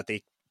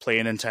play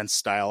an intense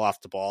style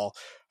off the ball.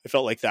 I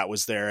felt like that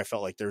was there. I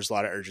felt like there was a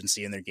lot of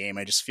urgency in their game.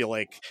 I just feel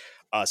like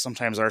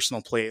sometimes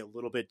Arsenal play a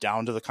little bit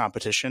down to the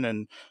competition,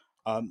 and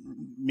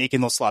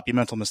making those sloppy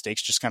mental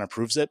mistakes just kind of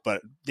proves it.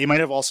 But they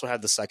might have also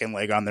had the second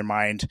leg on their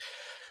mind.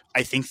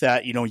 I think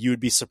that you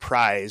would be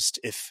surprised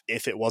if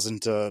it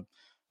wasn't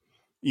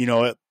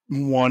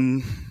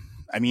one.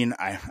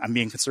 I'm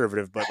being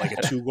conservative, but like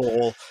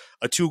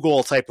a two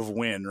goal type of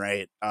win,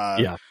 right?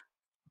 Yeah.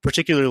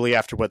 Particularly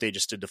after what they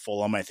just did to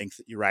Fulham, I think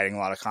that you're riding a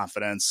lot of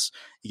confidence.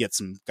 You get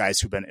some guys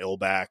who've been ill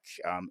back.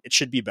 It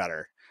should be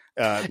better.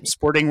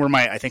 Sporting were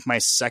my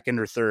second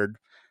or third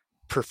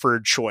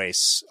preferred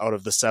choice out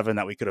of the 7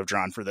 that we could have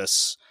drawn for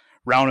this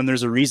round, and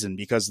there's a reason,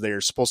 because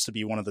they're supposed to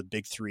be one of the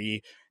big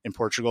 3 in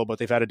Portugal, but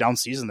they've had a down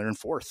season. They're in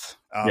 4th.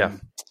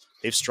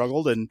 They've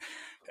struggled, and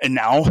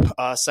now,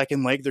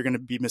 second leg, they're going to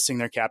be missing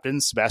their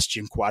captain,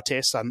 Sebastian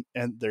Coates,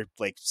 and they're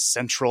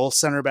central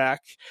center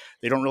back.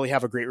 They don't really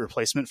have a great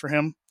replacement for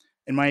him,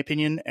 in my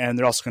opinion. And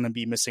they're also going to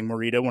be missing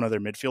Morita, one of their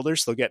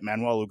midfielders. They'll get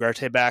Manuel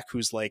Ugarte back,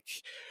 who's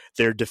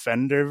their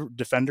defender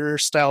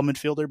style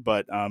midfielder.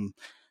 But,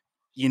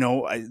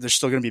 they're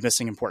still going to be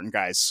missing important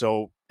guys.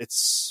 So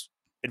it's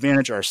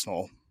advantage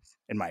Arsenal,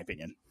 in my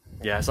opinion.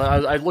 Yeah, so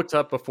I looked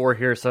up before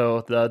here.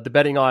 So the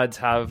betting odds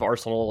have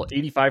Arsenal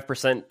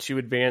 85% to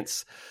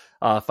advance.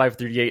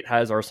 538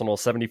 has Arsenal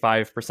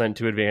 75%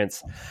 to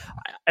advance.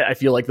 I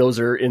feel like those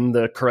are in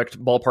the correct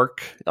ballpark.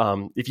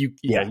 If you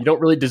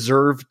don't really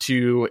deserve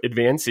to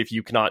advance if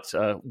you cannot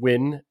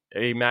win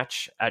a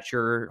match at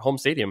your home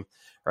stadium,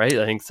 right?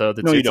 I think so.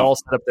 It's all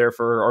set up there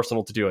for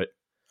Arsenal to do it.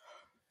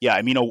 Yeah,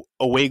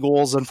 away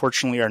goals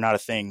unfortunately are not a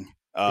thing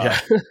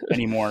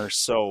anymore.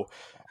 So,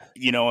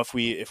 if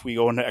we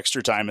go into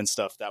extra time and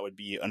stuff, that would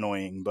be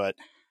annoying. But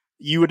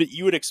you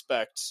would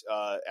expect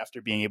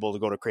after being able to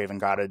go to Craven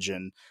Cottage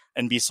and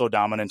be so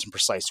dominant and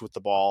precise with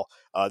the ball,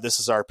 this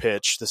is our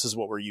pitch. This is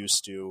what we're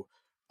used to.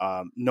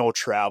 No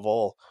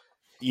travel.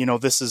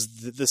 This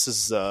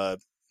is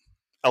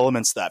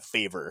elements that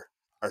favor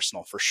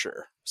Arsenal for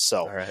sure.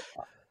 So, all right.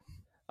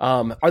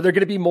 Are there going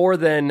to be more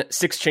than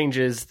 6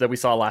 changes that we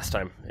saw last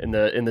time in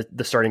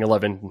the starting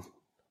 11?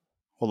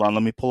 Hold on,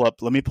 let me pull up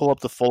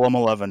the Fulham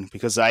 11,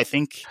 because I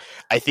think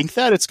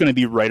that it's going to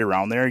be right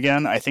around there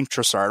again. I think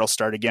Trossard will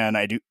start again.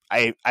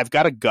 I've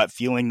got a gut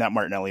feeling that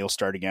Martinelli will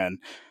start again.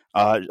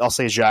 I'll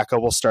say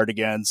Xhaka will start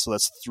again, so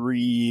that's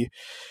 3.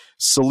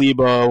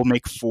 Saliba will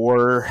make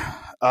 4.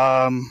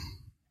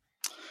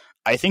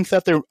 I think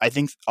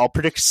I'll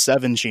predict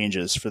 7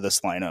 changes for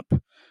this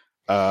lineup.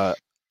 Uh,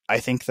 I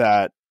think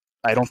that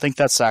I don't think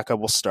that Saka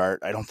will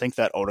start. I don't think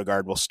that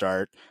Odegaard will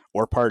start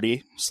or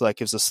Party. So that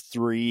gives us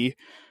 3.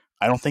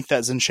 I don't think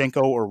that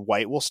Zinchenko or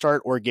White will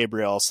start or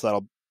Gabriel. So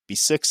that'll be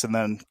 6, and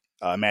then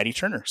Maddie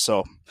Turner.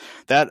 So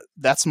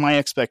that's my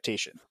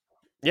expectation.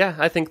 Yeah,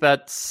 I think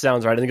that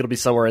sounds right. I think it'll be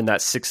somewhere in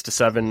that 6 to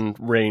 7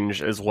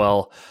 range as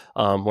well,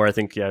 where I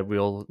think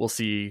we'll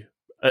see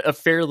a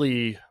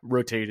fairly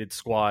rotated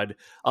squad.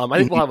 I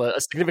think we'll have a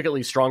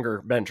significantly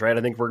stronger bench, right?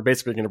 I think we're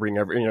basically going to bring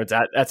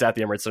that's at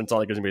the Emirates, so it's not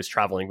like anybody's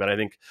traveling. But I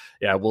think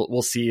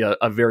we'll see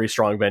a very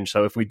strong bench.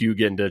 So if we do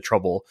get into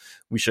trouble,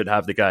 we should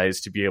have the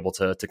guys to be able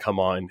to come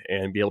on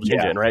and be able to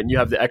change it, right? And you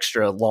have the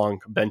extra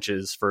long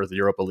benches for the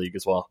Europa League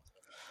as well.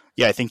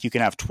 Yeah, I think you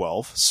can have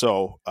 12.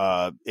 So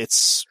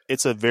it's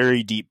a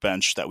very deep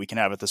bench that we can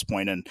have at this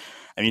point. And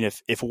I mean,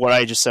 if what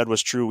I just said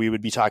was true, we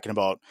would be talking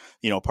about,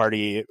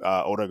 Partey,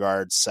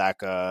 Odegaard,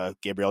 Saka,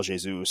 Gabriel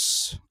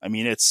Jesus. I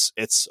mean,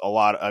 it's a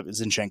lot of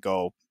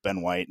Zinchenko,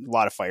 Ben White, a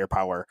lot of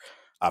firepower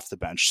off the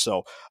bench.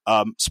 So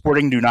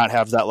Sporting do not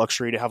have that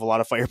luxury to have a lot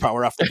of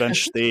firepower off the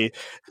bench. They,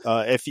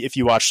 if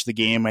you watch the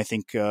game, I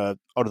think out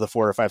of the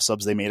 4 or 5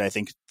 subs they made, I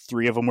think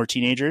 3 of them were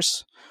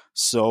teenagers.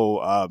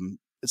 So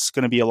it's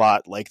going to be a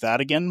lot like that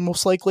again,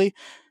 most likely.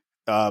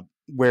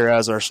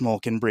 Whereas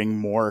Arsenal can bring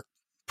more,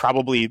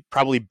 probably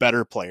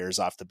better players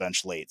off the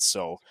bench late.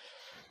 So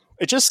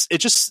it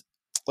just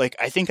like,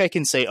 I think I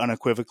can say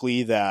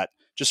unequivocally that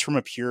just from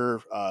a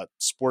pure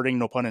Sporting,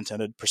 no pun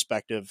intended,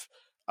 perspective,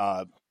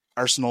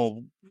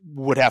 Arsenal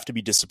would have to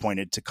be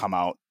disappointed to come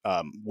out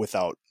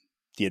without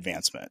the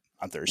advancement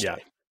on Thursday.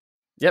 Yeah.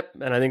 Yep,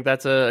 and I think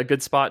that's a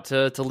good spot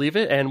to leave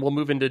it, and we'll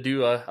move into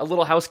do a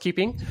little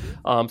housekeeping.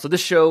 So this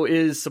show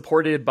is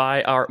supported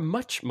by our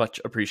much, much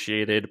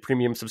appreciated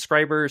premium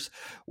subscribers,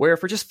 where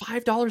for just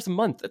 $5 a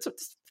month, it's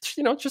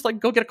just like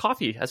go get a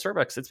coffee at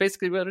Starbucks. It's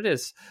basically what it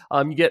is.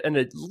 You get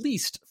at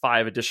least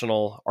 5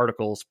 additional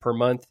articles per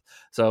month.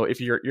 So if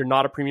you're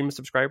not a premium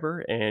subscriber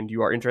and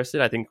you are interested,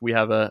 I think we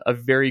have a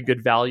very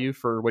good value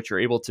for what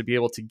you're able to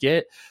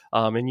get,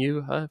 and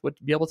you would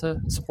be able to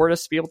support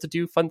us to be able to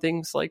do fun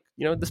things like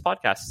this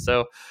podcast.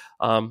 So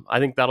I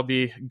think that'll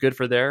be good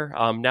for there.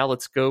 Now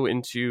let's go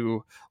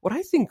into what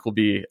I think will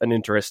be an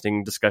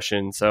interesting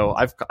discussion. So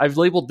I've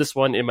labeled this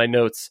one in my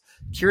notes,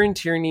 Kieran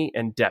Tierney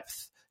and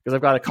depth, because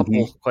I've got a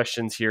couple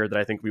questions here that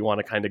I think we want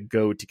to kind of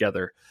go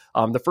together.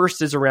 The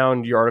first is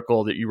around your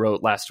article that you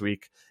wrote last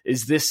week.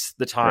 Is this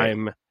the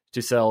time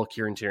to sell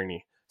Kieran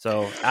Tierney?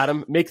 So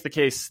Adam, make the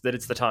case that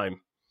it's the time.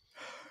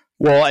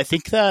 Well, I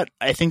think that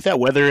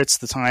whether it's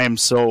the time.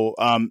 So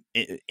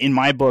in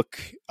my book,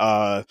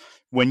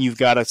 when you've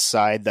got a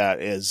side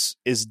that is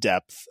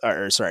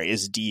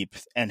deep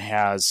and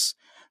has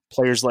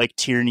players like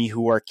Tierney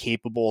who are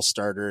capable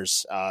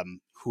starters,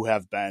 who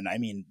have been, I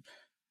mean,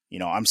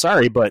 I'm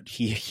sorry, but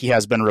he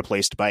has been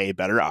replaced by a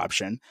better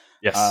option.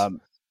 Yes.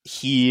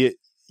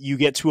 You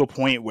get to a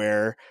point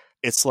where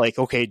it's like,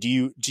 okay,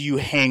 do you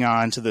hang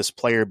on to this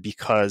player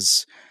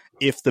because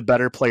if the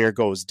better player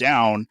goes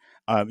down,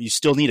 you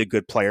still need a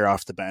good player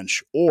off the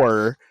bench,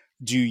 or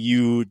do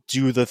you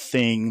do the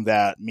thing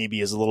that maybe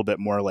is a little bit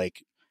more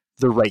like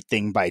the right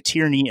thing by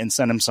Tierney and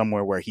send him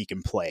somewhere where he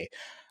can play?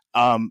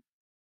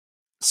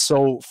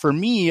 So for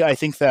me, I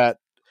think that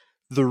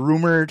the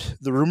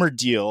rumored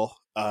deal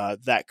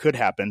that could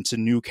happen to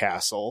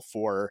Newcastle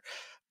for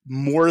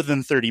more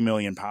than £30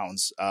 million.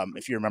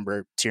 If you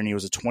remember, Tierney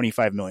was a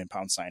 £25 million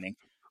signing.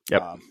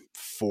 Yep.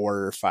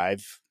 4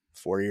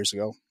 years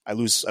ago. I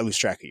lose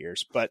track of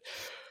years, but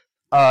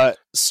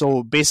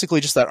so basically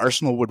just that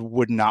Arsenal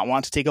would not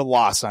want to take a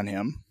loss on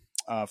him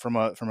from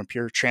a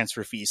pure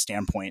transfer fee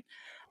standpoint.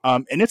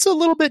 And it's a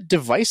little bit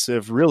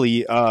divisive,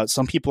 really.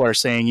 Some people are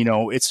saying,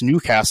 it's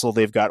Newcastle,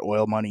 they've got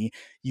oil money.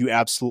 You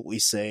absolutely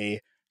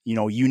say,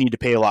 you need to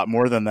pay a lot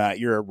more than that.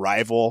 You're a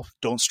rival.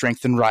 Don't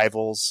strengthen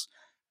rivals.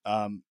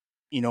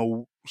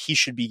 He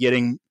should be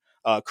getting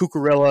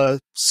Cucurella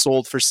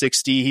sold for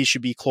 60. He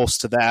should be close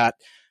to that.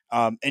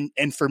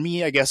 And for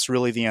me, I guess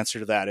really the answer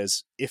to that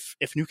is if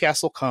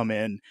Newcastle come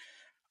in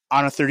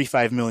on a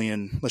 35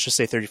 million, let's just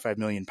say 35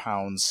 million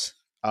pounds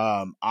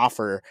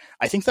offer,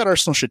 I think that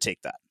Arsenal should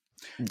take that.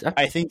 Yeah.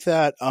 I think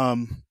that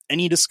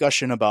any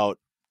discussion about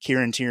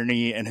Kieran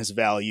Tierney and his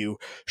value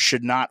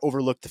should not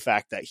overlook the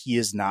fact that he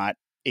is not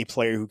a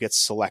player who gets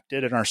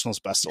selected in Arsenal's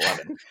best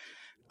 11.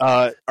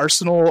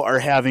 Arsenal are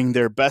having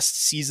their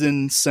best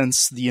season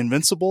since the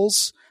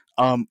Invincibles,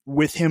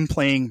 with him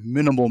playing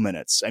minimal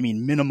minutes. I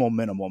mean, minimal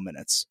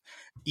minutes.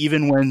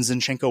 Even when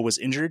Zinchenko was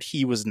injured,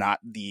 he was not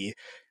the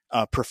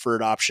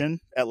preferred option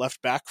at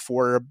left back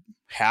for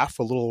a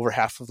little over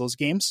half of those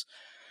games.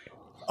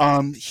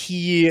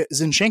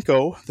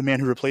 Zinchenko, the man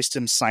who replaced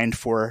him, signed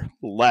for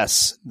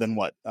less than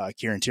what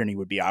Kieran Tierney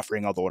would be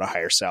offering, although at a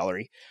higher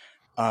salary.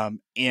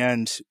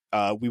 And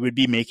we would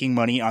be making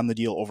money on the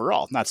deal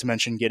overall, not to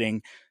mention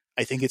getting,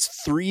 I think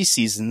it's 3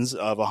 seasons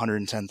of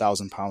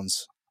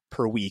 £110,000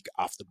 per week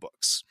off the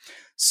books.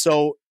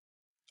 So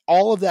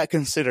all of that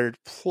considered,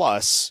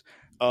 plus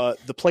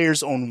the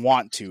player's own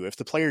want to. If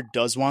the player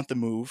does want the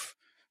move,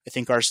 I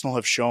think Arsenal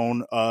have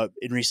shown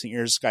in recent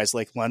years, guys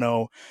like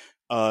Leno,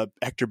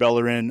 Hector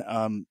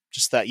Bellerin,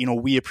 just that,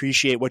 we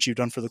appreciate what you've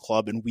done for the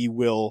club and we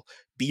will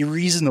be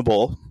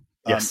reasonable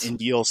in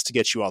deals to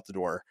get you out the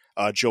door.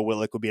 Joe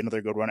Willock would be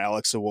another good one.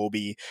 Alex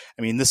Iwobi.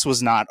 I mean, this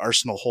was not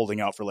Arsenal holding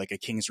out for like a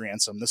king's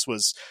ransom. This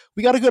was,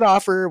 we got a good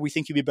offer. We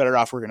think you'd be better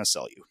off. We're going to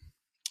sell you.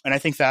 And I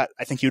think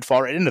you'd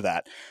fall right into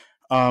that.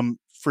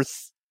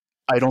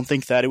 I don't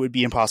think that it would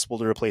be impossible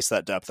to replace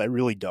that depth. I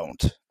really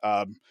don't.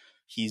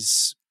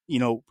 He's,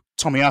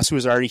 Tomiyasu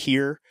is already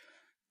here,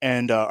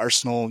 and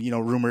Arsenal,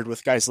 rumored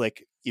with guys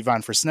like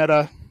Ivan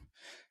Fresneda.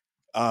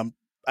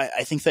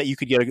 I think that you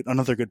could get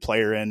another good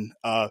player in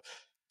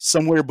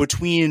somewhere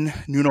between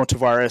Nuno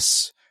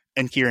Tavares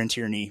and Kieran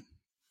Tierney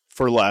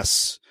for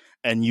less,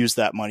 and use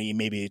that money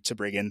maybe to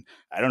bring in,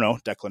 I don't know,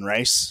 Declan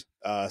Rice,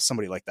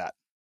 somebody like that.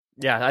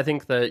 Yeah, I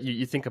think that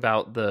you think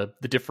about the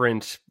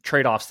different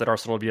trade-offs that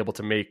Arsenal will be able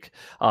to make.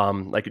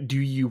 Like, do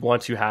you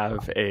want to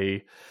have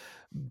a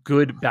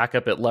good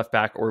backup at left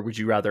back, or would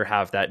you rather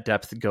have that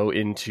depth go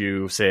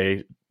into,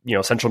 say,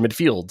 central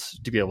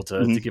midfield to be able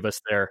to give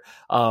us there?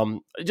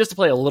 Just to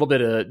play a little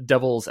bit of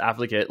devil's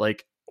advocate,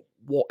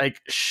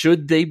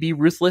 should they be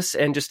ruthless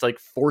and just like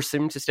force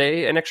him to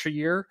stay an extra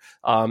year?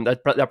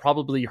 That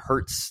probably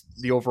hurts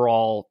the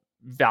overall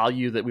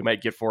value that we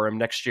might get for him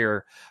next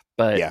year.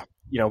 But yeah.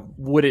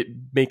 Would it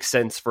make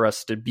sense for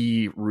us to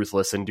be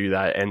ruthless and do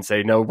that and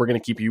say, no, we're going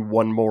to keep you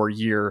one more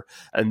year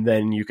and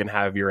then you can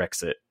have your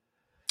exit?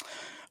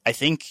 I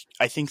think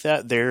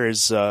that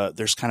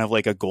there's kind of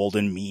like a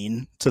golden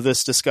mean to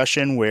this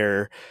discussion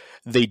where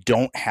they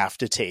don't have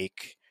to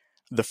take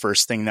the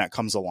first thing that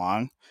comes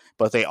along,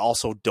 but they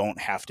also don't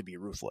have to be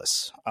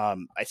ruthless.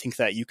 I think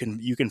that you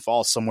can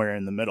fall somewhere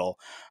in the middle.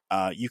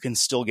 You can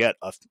still get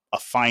a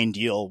fine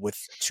deal with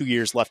 2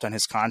 years left on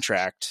his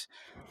contract.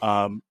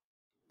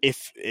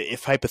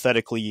 If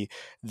hypothetically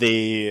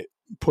they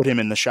put him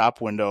in the shop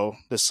window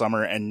this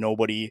summer and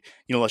nobody,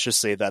 let's just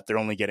say that they're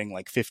only getting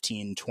like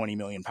 15, 20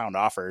 million pound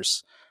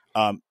offers.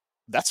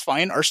 That's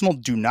fine. Arsenal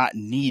do not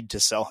need to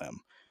sell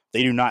him.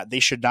 They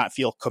should not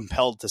feel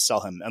compelled to sell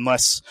him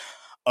unless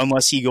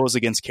he goes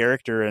against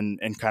character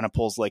and kind of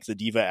pulls like the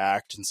diva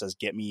act and says,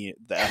 get me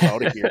the F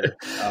out of here.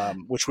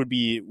 Which would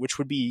be,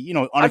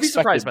 unexpected. I'd be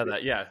surprised by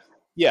that. Yeah.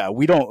 Yeah,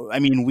 we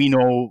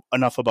know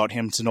enough about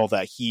him to know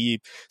that he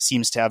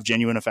seems to have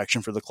genuine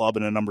affection for the club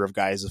and a number of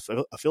guys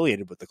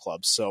affiliated with the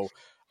club. So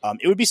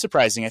it would be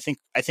surprising. I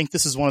think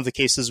this is one of the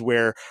cases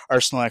where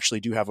Arsenal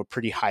actually do have a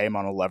pretty high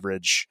amount of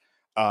leverage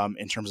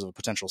in terms of a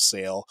potential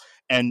sale.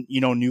 And,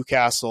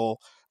 Newcastle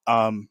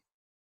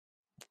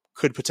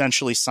could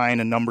potentially sign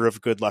a number of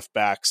good left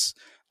backs.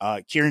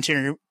 Kieran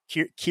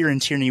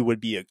Tierney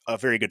would be a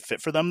very good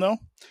fit for them, though.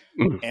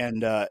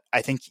 And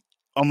I think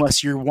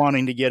unless you're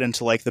wanting to get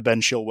into like the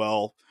Ben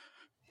Chilwell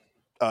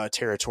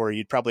territory,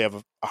 you'd probably have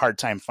a hard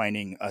time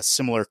finding a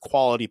similar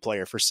quality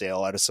player for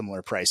sale at a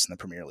similar price in the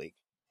Premier League.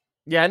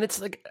 Yeah, and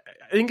it's like,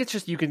 I think it's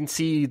just, you can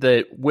see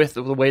that with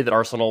the way that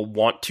Arsenal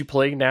want to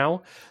play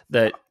now,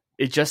 that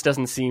it just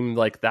doesn't seem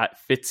like that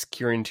fits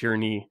Kieran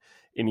Tierney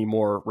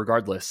anymore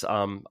regardless.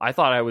 I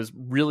thought I was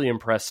really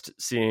impressed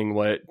seeing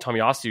what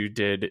Tomiyasu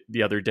did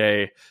the other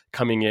day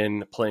coming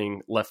in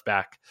playing left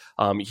back.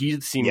 He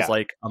seems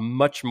like a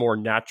much more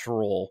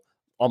natural,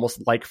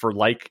 almost like for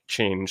like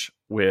change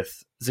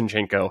with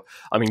Zinchenko.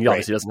 I mean, he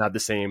obviously doesn't have the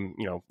same,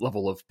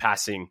 level of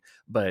passing,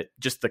 but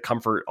just the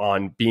comfort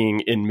on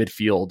being in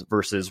midfield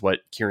versus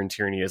what Kieran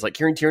Tierney is. Like,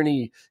 Kieran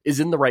Tierney is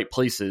in the right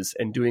places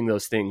and doing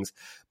those things,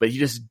 but he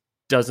just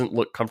doesn't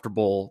look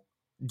comfortable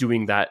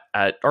doing that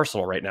at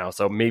Arsenal right now.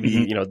 So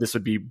maybe, this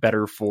would be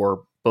better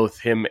for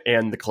both him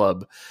and the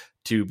club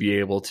to be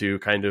able to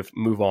kind of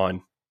move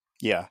on.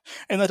 Yeah.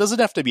 And that doesn't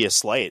have to be a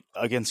slight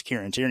against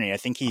Kieran Tierney. I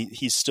think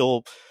he's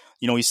still,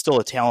 he's still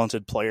a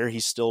talented player.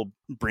 He still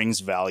brings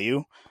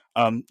value.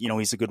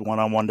 He's a good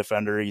one-on-one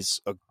defender.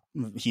 He's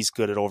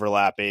good at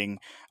overlapping.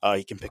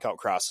 He can pick out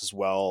crosses as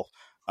well.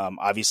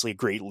 Obviously a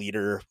great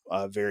leader,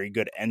 very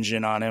good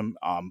engine on him.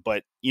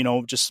 But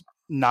just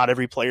not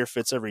every player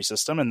fits every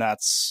system, and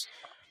that's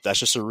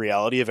just a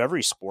reality of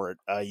every sport.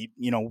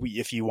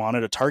 If you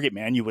wanted a target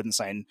man, you wouldn't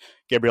sign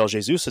Gabriel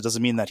Jesus. It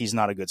doesn't mean that he's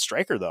not a good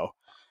striker, though.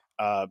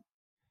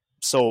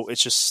 So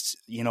it's just,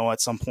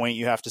 at some point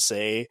you have to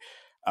say,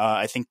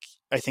 I think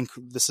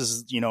this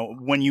is,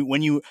 when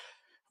you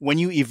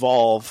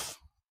evolve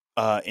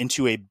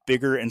into a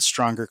bigger and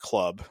stronger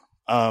club,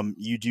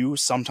 you do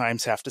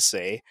sometimes have to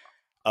say,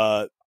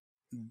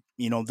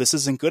 this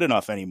isn't good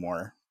enough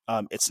anymore.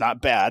 It's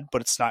not bad,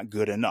 but it's not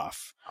good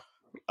enough.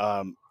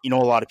 A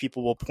lot of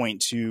people will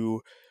point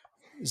to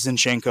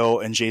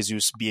Zinchenko and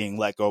Jesus being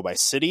let go by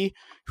City,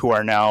 who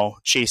are now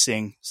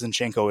chasing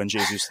Zinchenko and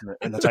Jesus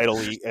in the title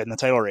league, in the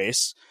title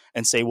race,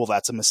 and say, well,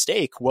 that's a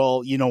mistake.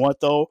 Well, you know what,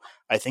 though?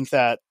 I think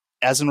that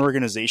as an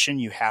organization,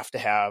 you have to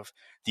have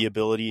the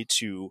ability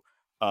to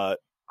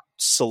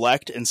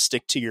select and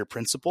stick to your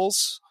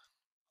principles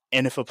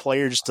And if a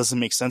player just doesn't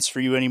make sense for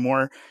you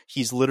anymore,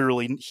 he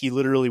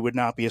literally would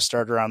not be a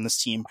starter on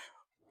this team.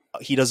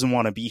 He doesn't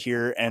want to be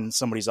here, and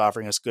somebody's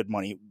offering us good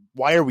money.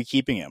 Why are we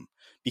keeping him?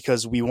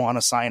 Because we want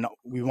to sign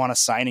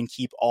and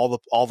keep all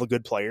the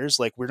good players.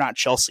 Like, we're not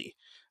Chelsea.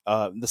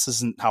 This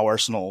isn't how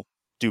Arsenal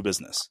do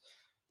business.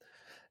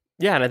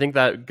 Yeah, and I think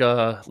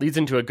that leads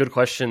into a good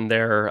question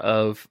there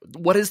of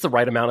what is the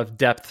right amount of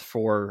depth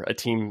for a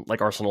team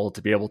like Arsenal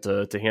to be able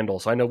to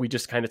handle. So I know we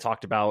just kind of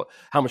talked about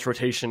how much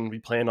rotation we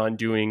plan on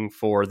doing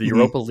for the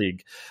Europa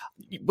League.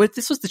 But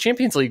this was the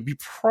Champions League. We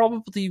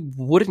probably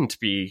wouldn't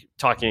be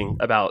talking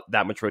about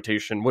that much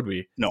rotation, would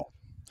we? No.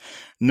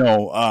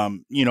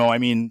 I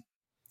mean,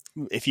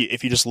 if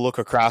you just look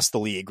across the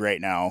league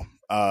right now,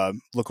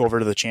 look over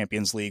to the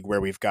Champions League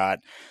where we've got,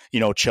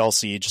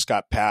 Chelsea just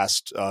got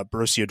past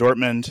Borussia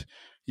Dortmund.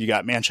 You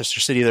got Manchester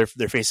City.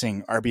 They're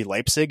facing RB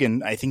Leipzig.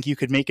 And I think you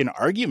could make an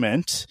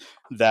argument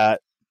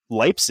that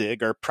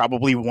Leipzig are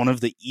probably one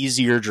of the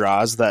easier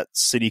draws that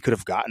City could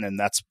have gotten. And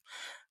that's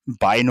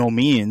by no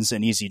means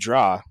an easy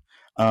draw.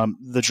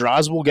 The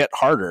draws will get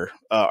harder.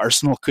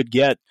 Arsenal could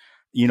get,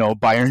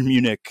 Bayern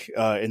Munich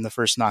in the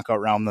first knockout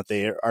round that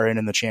they are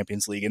in the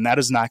Champions League. And that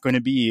is not going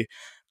to be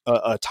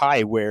a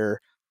tie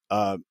where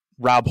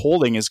Rob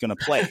Holding is going to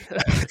play.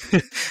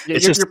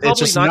 You're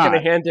probably not going to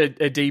hand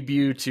a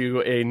debut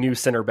to a new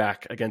center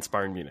back against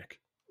Bayern Munich.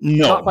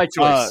 No, not by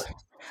choice.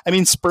 I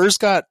mean, Spurs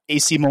got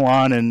AC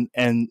Milan,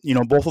 and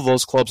both of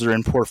those clubs are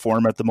in poor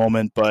form at the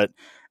moment. But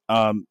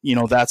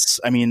that's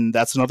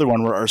another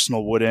one where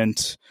Arsenal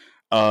wouldn't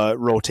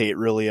rotate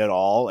really at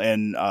all.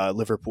 And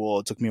Liverpool,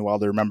 it took me a while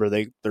to remember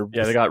they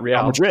got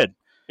Real Madrid.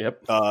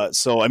 Yep.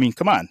 So I mean,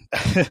 come on,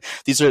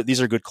 these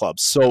are good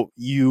clubs. So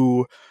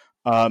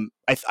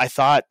I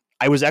thought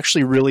I was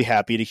actually really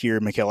happy to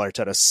hear Mikel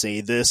Arteta say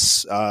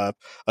this a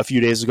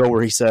few days ago,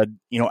 where he said,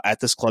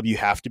 at this club you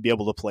have to be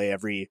able to play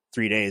every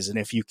 3 days, and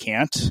if you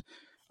can't,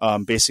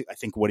 basically, I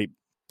think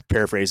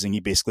he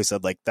basically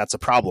said, like, that's a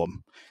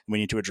problem. We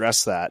need to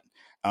address that,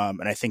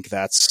 and I think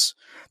that's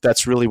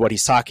really what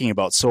he's talking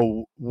about.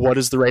 So, what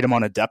is the right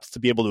amount of depth to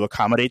be able to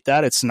accommodate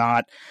that? It's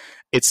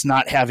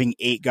not having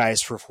 8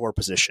 guys for 4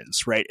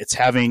 positions, right? It's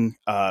having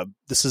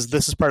this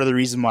is part of the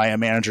reason why a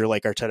manager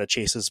like Arteta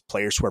chases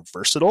players who are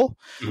versatile,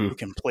 who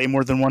can play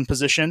more than one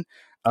position.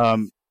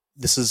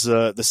 This is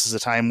a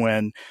time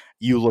when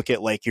you look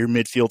at, like, your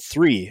midfield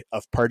 3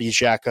 of Partey,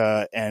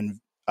 Xhaka, and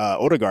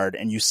Odegaard,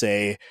 and you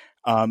say,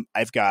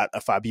 I've got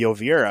a Fabio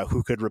Vieira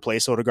who could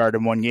replace Odegaard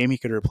in one game. He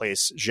could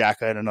replace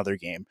Xhaka in another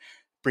game.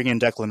 Bring in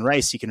Declan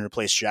Rice. He can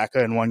replace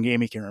Xhaka in one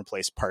game. He can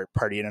replace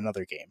Partey in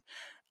another game.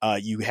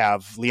 You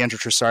have Leandro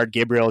Trossard,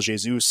 Gabriel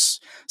Jesus,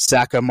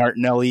 Saka,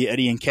 Martinelli,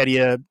 Eddie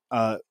Nketiah,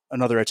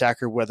 another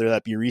attacker, whether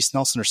that be Reece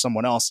Nelson or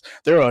someone else.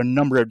 There are a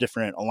number of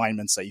different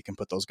alignments that you can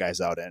put those guys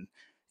out in.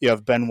 You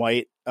have Ben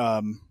White,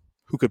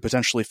 who could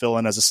potentially fill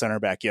in as a center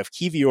back. You have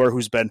Kivior,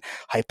 who's been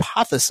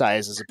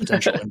hypothesized as a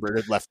potential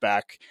inverted left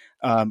back,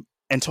 and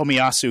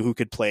Tomiyasu, who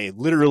could play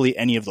literally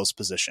any of those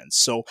positions.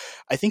 So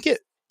I think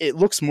it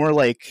looks more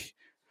like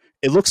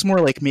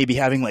maybe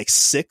having like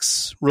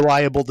 6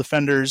 reliable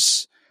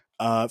defenders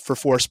for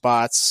 4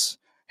 spots,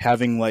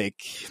 having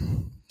like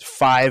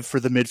 5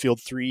 for the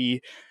midfield 3,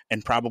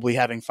 and probably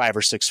having 5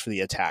 or 6 for the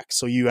attack.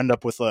 So you end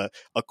up with a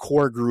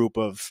core group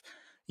of,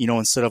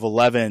 instead of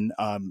 11,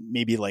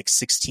 maybe like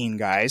 16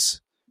 guys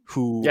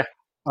who,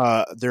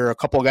 there are a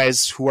couple of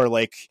guys who are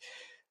like,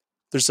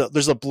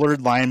 there's a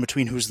blurred line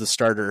between who's the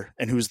starter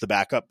and who's the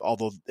backup,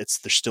 although there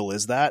still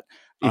is that.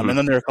 And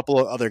then there are a couple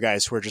of other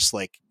guys who are just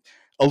like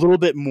a little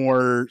bit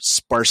more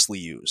sparsely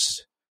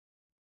used.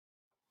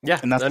 Yeah,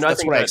 and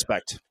that's what I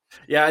expect.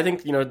 Yeah, I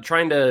think,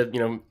 trying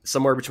to,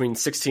 somewhere between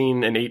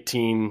 16 and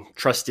 18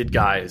 trusted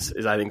guys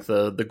is, I think,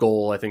 the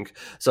goal, I think.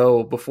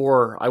 So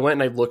before I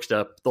went and I looked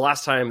up the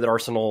last time that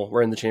Arsenal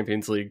were in the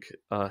Champions League,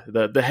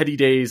 the heady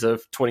days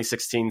of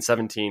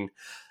 2016-17,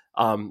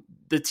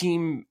 the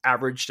team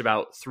averaged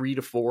about 3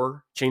 to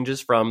 4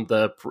 changes from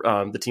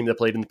the team that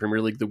played in the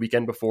Premier League the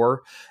weekend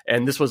before,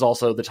 and this was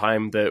also the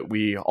time that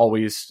we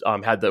always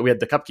had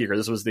the cup kicker.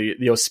 This was the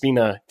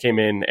Ospina came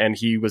in, and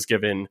he was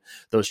given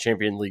those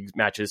Champions League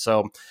matches.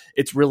 So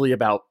it's really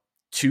about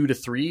 2 to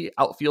 3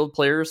 outfield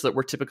players that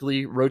were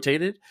typically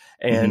rotated,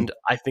 and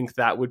I think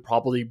that would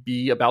probably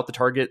be about the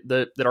target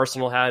that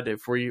Arsenal had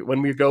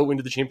when we go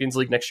into the Champions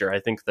League next year. I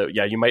think that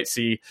you might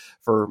see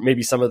for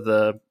maybe some of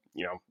the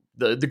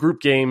the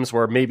group games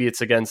where maybe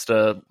it's against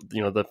the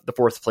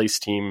 4th place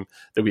team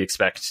that we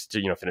expect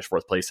to finish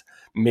 4th place.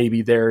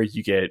 Maybe there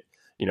you get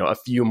a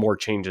few more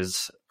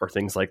changes or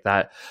things like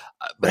that.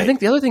 But I think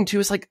the other thing too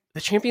is, like,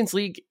 the Champions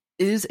League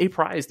is a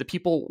prize that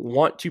people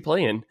want to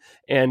play in,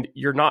 and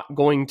you're not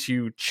going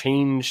to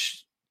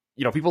change.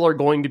 People are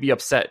going to be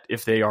upset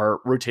if they are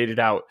rotated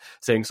out,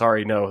 saying,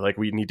 sorry, no, like,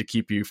 we need to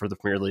keep you for the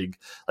Premier League.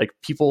 Like,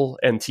 people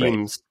and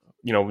teams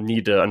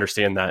need to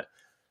understand that.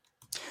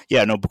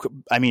 Yeah, no,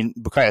 I mean,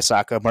 Bukayo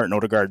Saka, Martin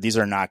Odegaard, these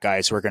are not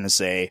guys who are going to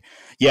say,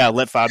 yeah,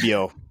 let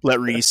Fabio,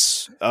 let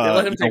Reece.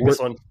 Let him take this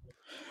one.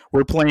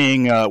 We're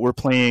playing,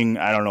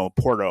 I don't know,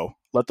 Porto.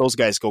 let those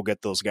guys go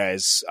get those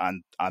guys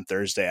on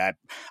Thursday.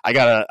 I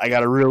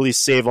gotta really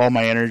save all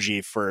my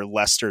energy for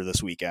Leicester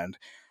this weekend.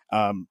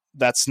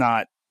 That's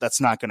not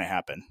going to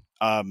happen.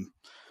 I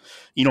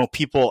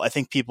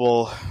think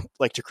people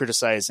like to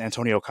criticize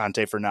Antonio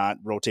Conte for not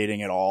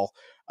rotating at all.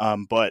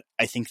 But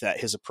I think that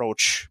his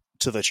approach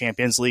to the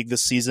Champions League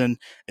this season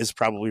is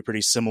probably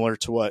pretty similar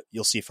to what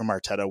you'll see from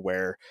Arteta,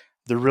 where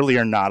there really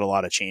are not a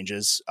lot of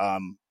changes.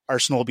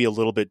 Arsenal will be a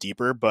little bit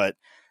deeper, but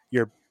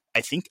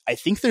I think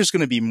there's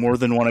going to be more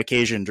than one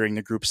occasion during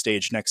the group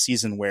stage next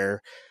season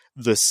where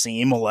the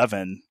same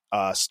 11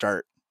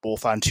 start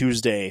both on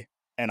Tuesday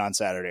and on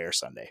Saturday or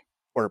Sunday.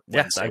 Or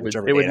Wednesday,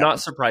 it would not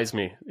surprise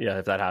me,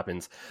 if that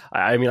happens.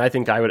 I mean, I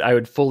think I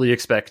would fully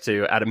expect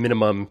to, at a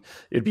minimum,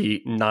 it'd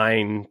be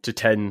 9 to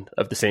 10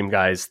 of the same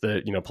guys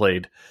that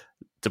played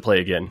to play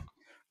again,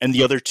 and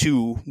the other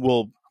 2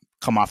 will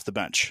come off the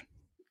bench.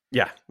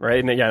 Yeah,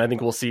 right. And I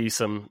think we'll see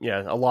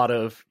a lot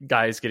of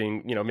guys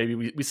getting, maybe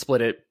we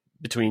split it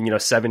between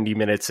 70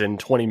 minutes and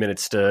 20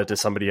 minutes to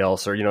somebody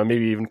else, or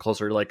maybe even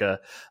closer to like a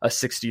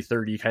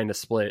 60-30 kind of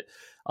split.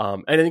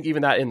 And I think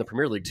even that in the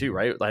Premier League too,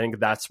 right? I think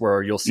that's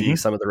where you'll see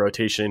some of the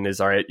rotation is,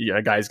 all right,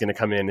 a guy's going to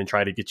come in and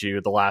try to get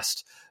you the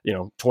last,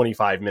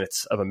 25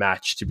 minutes of a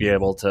match to be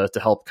able to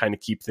help kind of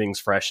keep things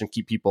fresh and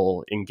keep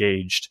people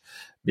engaged,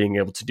 being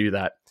able to do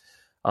that.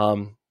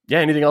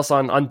 Anything else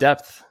on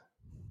depth?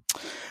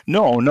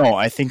 No,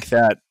 I think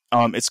that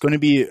it's going to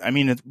be,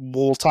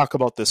 we'll talk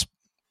about this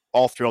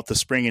all throughout the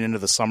spring and into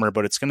the summer,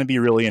 but it's going to be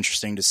really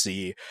interesting to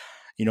see.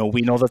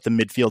 We know that the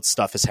midfield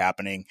stuff is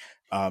happening.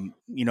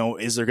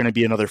 Is there going to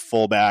be another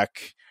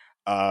fullback?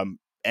 And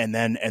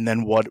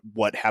then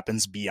what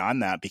happens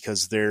beyond that?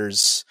 Because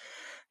there's,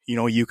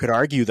 you could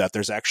argue that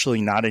there's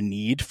actually not a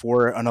need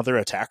for another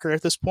attacker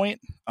at this point.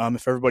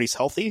 If everybody's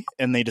healthy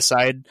and they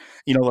decide,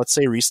 let's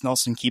say Reece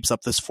Nelson keeps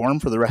up this form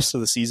for the rest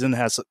of the season,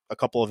 has a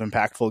couple of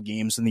impactful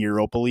games in the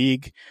Europa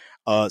League,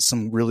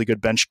 some really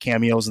good bench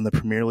cameos in the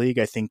Premier League.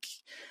 I think,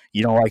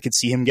 I could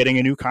see him getting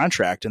a new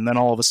contract. And then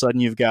all of a sudden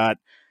you've got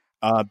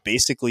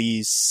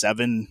basically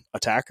 7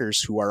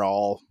 attackers who are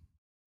all,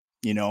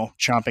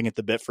 chomping at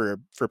the bit for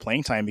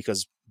playing time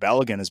because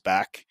Balogun is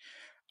back.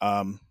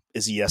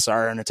 Is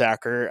ESR an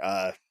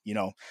attacker?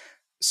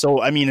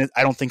 So, I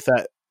don't think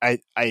that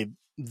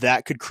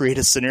that could create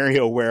a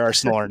scenario where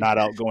Arsenal are not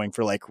out going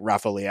for like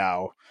Rafa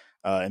Leao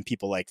and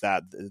people like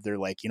that. They're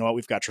like,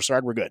 we've got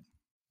Trossard, we're good.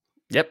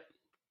 Yep.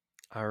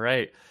 All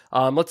right.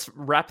 Let's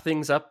wrap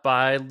things up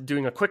by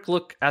doing a quick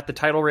look at the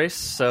title race.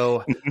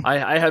 So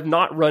I have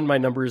not run my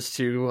numbers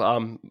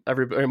to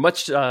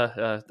much,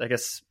 I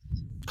guess,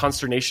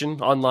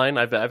 consternation online.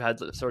 I've had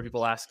several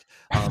people ask.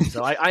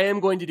 So I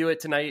am going to do it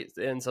tonight.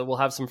 And so we'll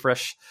have some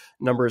fresh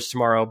numbers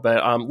tomorrow.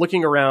 But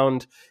looking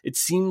around, it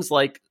seems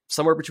like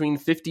somewhere between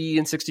 50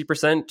 and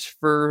 60%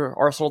 for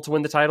Arsenal to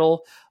win the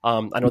title.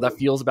 I know that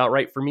feels about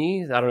right for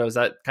me. I don't know. Does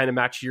that kind of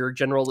match your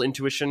general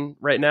intuition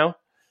right now?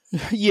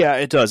 Yeah,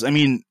 it does.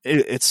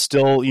 It's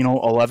still,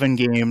 11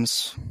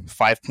 games,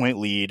 5-point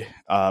lead.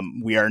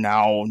 We are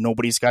now,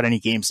 nobody's got any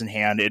games in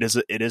hand. It is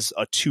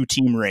a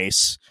 2-team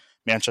race.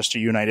 Manchester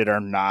United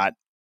are not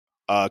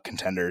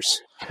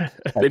contenders.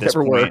 They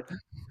never were.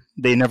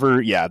 They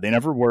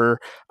never were.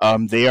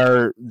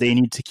 They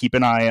need to keep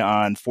an eye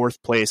on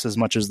 4th place as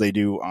much as they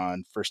do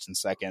on 1st and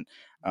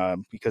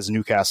 2nd, because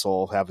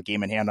Newcastle have a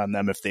game in hand on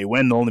them. If they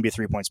win, they'll only be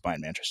 3 points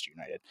behind Manchester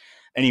United.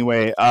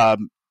 Anyway,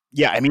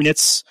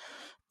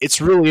 it's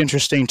really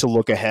interesting to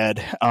look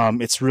ahead.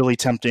 It's really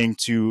tempting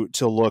to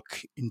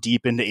look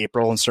deep into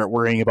April and start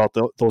worrying about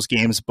those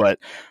games. But,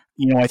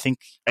 I think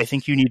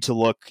you need to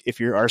look, if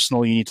you're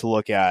Arsenal, you need to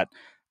look at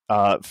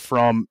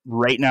from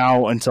right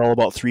now until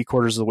about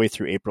 3/4 of the way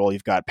through April.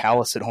 You've got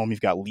Palace at home. You've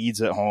got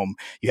Leeds at home.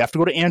 You have to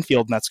go to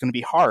Anfield, and that's going to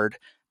be hard.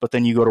 But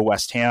then you go to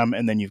West Ham,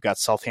 and then you've got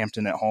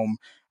Southampton at home.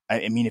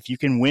 If you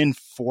can win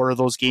 4 of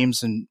those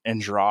games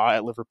and draw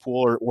at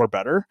Liverpool or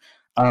better,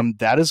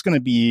 that is going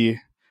to be...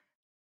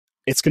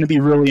 It's going to be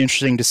really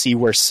interesting to see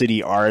where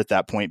City are at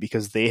that point,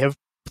 because they've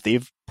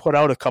put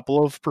out a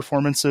couple of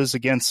performances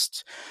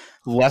against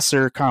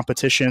lesser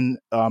competition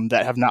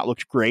that have not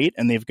looked great,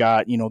 and they've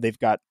got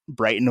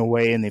Brighton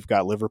away and they've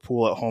got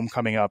Liverpool at home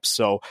coming up.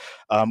 So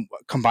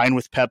combined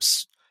with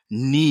Pep's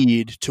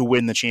need to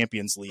win the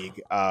Champions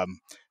League,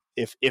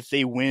 if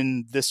they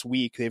win this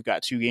week, they've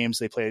got 2 games.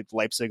 They play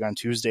Leipzig on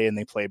Tuesday and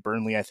they play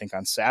Burnley, I think,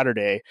 on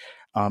Saturday.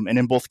 And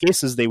in both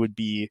cases, they would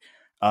be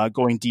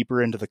going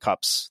deeper into the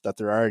cups that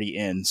they're already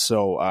in.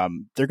 So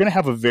they're going to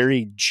have a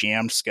very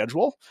jammed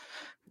schedule.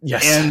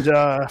 Yes. And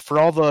for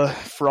all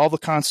the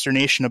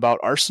consternation about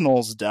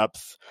Arsenal's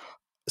depth,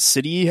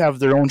 City have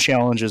their own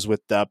challenges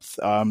with depth.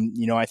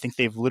 I think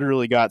they've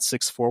literally got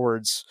 6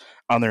 forwards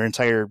on their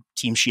entire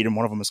team sheet, and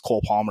one of them is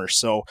Cole Palmer.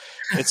 So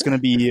it's going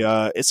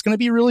to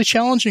be really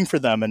challenging for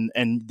them,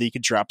 and they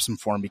could drop some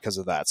form because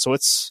of that. So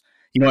it's,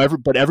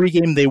 every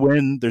game they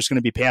win, there's going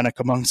to be panic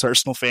amongst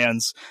Arsenal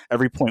fans.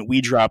 Every point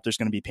we drop, there's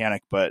going to be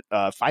panic. But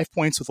 5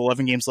 points with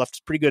 11 games left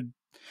is pretty good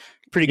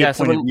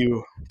point of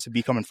view to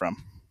be coming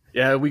from.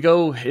 Yeah, we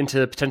go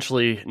into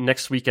potentially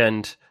next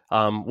weekend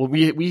Well,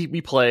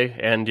 we play,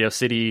 and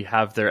City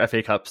have their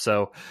FA Cup,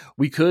 so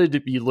we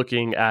could be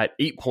looking at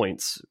 8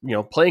 points,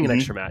 playing an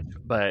extra match.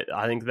 But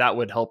I think that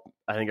would help.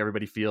 I think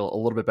everybody feel a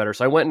little bit better.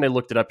 So I went and I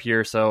looked it up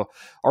here. So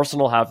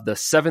Arsenal have the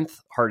 7th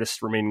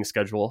hardest remaining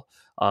schedule.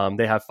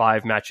 They have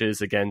 5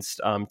 matches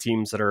against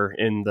teams that are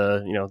in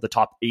the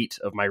top 8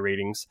 of my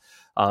ratings.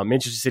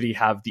 Manchester City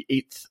have the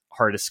 8th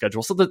hardest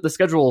schedule. So the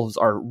schedules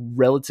are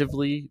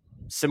relatively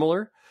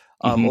similar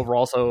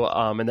overall. So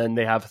and then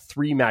they have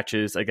 3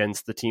 matches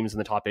against the teams in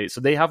the top 8.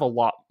 So they have a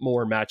lot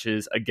more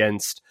matches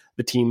against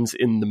the teams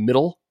in the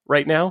middle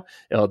right now.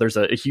 There's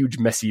a huge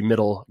messy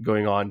middle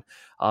going on.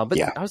 But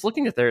yeah. I was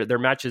looking at their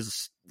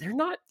matches. They're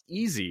not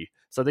easy.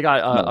 So they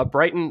got a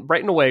Brighton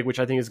away, which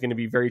I think is going to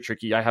be very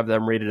tricky. I have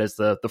them rated as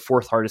the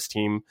 4th hardest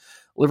team.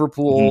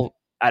 Liverpool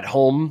at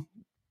home.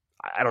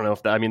 I don't know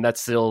if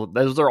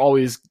those are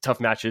always tough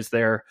matches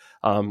there.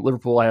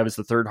 Liverpool I have as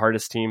the 3rd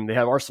hardest team. They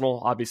have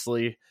Arsenal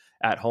obviously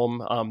at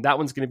home. That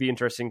one's going to be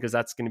interesting because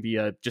that's going to be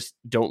a just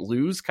don't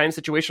lose kind of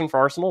situation for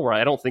Arsenal, where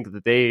I don't think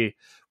that they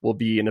will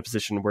be in a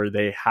position where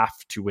they have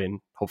to win,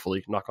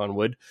 hopefully, knock on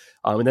wood.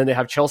 And then they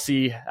have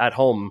Chelsea at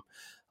home.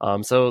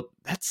 So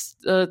that's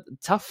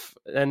tough.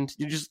 And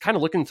you're just kind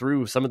of looking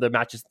through some of the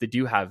matches they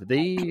do have.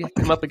 They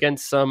come up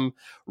against some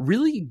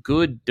really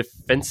good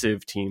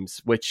defensive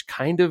teams, which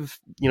kind of,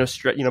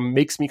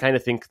 makes me kind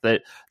of think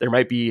that there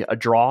might be a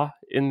draw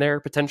in there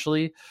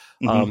potentially.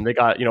 They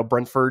got,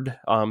 Brentford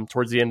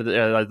towards the end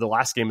of the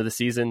last game of the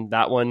season.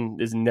 That one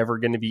is never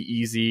going to be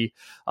easy.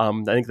 I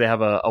think they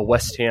have a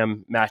West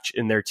Ham match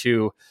in there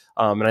too.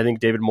 And I think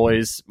David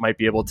Moyes might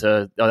be able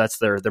to, that's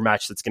their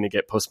match that's going to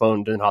get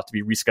postponed and have to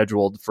be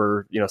rescheduled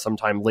for,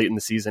 sometime late in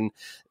the season.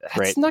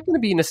 It's not going to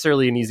be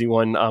necessarily an easy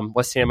one.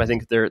 West Ham, I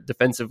think they're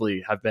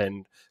defensively have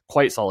been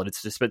quite solid.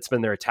 It's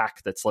been their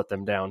attack that's let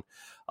them down.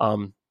 I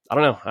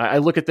don't know. I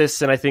look at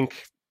this and I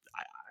think,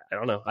 I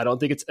don't know. I don't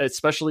think it's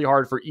especially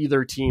hard for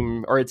either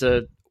team, or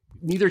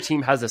neither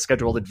team has a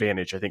scheduled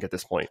advantage, I think, at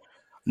this point.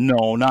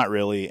 No, not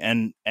really.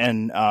 And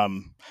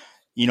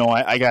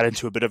I got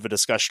into a bit of a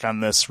discussion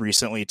on this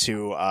recently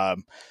too,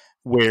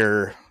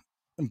 where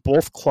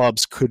both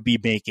clubs could be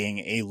making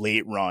a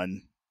late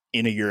run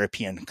in a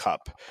European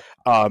Cup.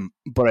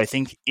 But I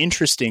think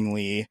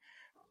interestingly,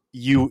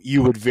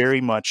 you would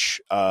very much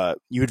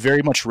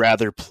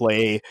rather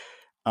play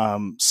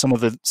some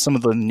of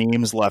the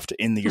names left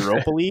in the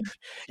Europa League.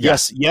 Yeah.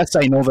 Yes,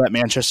 I know that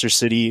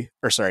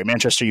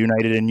Manchester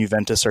United and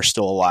Juventus are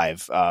still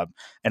alive.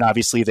 And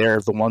obviously they're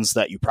the ones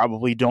that you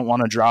probably don't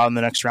want to draw in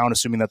the next round,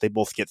 assuming that they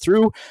both get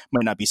through.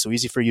 Might not be so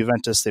easy for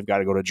Juventus. They've got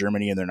to go to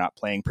Germany and they're not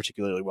playing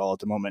particularly well at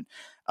the moment.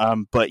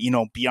 But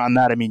beyond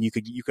that, I mean, you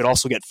could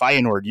also get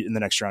Feyenoord in the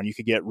next round. You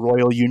could get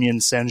Royal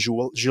Union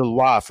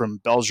Saint-Gilloise from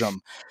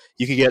Belgium.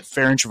 You could get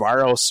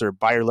Ferencvaros or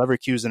Bayer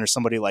Leverkusen or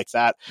somebody like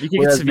that. You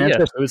could get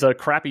Sevilla. It was a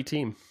crappy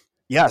team.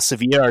 Yeah,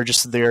 Sevilla are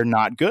they're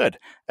not good.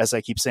 As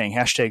I keep saying,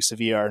 #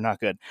 Sevilla are not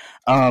good.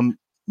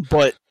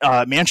 But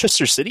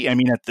Manchester City, I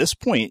mean, at this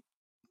point,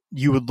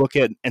 you would look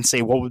at and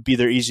say, what would be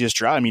their easiest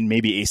draw? I mean,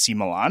 maybe AC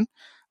Milan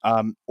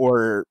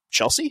or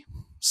Chelsea.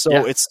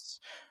 So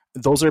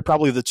those are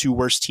probably the 2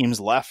 worst teams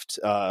left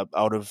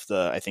out of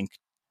I think,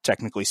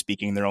 technically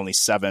speaking, they're only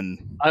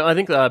 7. I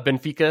think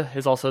Benfica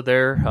is also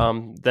there.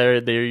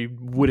 They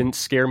wouldn't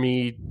scare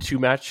me too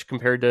much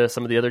compared to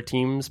some of the other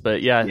teams,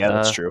 but yeah,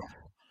 that's true.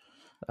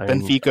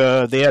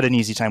 Benfica, they had an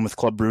easy time with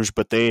Club Brugge,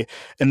 but they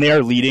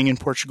are leading in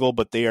Portugal,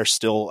 but they are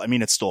still, I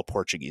mean, it's still a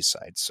Portuguese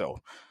side, so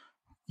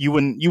you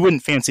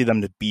wouldn't fancy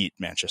them to beat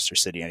Manchester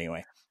City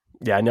anyway.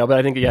 Yeah, no, but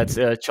I think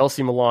it's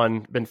Chelsea,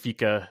 Milan,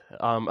 Benfica.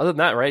 Other than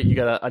that, right? You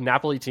got a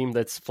Napoli team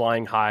that's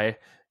flying high.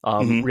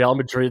 Real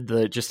Madrid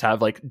that just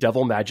have like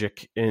devil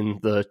magic in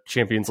the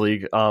Champions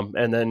League,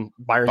 and then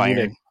Bayern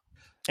Munich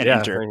and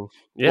Inter.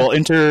 Well,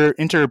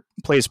 Inter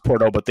plays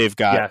Porto, but they've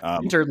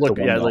got Inter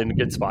in a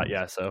good spot.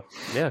 Yeah, so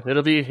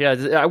it'll be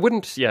I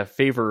wouldn't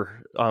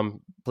favor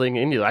playing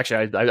India.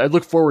 Actually, I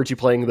look forward to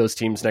playing those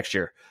teams next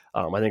year.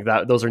 I think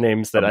that those are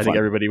names that I think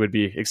everybody would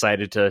be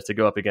excited to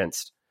go up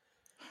against.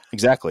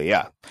 Exactly.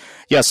 Yeah.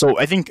 So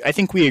I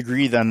think we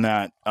agree then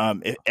that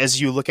as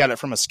you look at it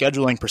from a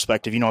scheduling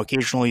perspective,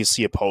 occasionally you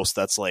see a post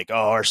that's like,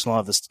 oh, Arsenal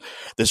have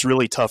this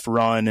really tough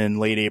run in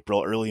late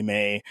April, early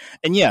May.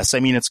 And yes, I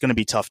mean, it's going to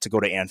be tough to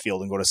go to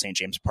Anfield and go to St.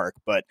 James Park,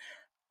 but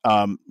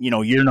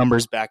your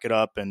numbers back it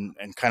up and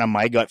kind of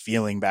my gut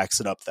feeling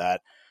backs it up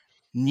that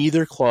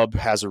neither club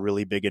has a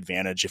really big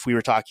advantage. If we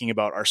were talking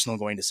about Arsenal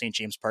going to St.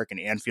 James Park and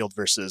Anfield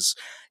versus,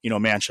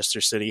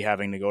 Manchester City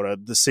having to go to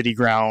the City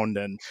Ground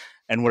and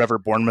whatever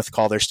Bournemouth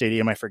call their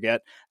stadium, I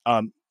forget,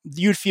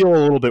 you'd feel a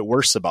little bit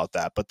worse about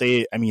that. But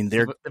they're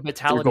the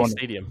Vitality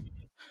Stadium.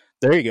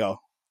 There you go.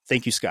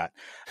 Thank you, Scott.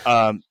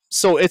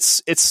 So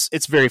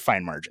it's very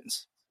fine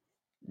margins.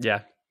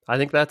 Yeah, I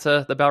think that's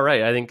about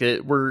right. I think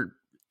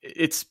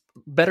it's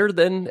better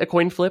than a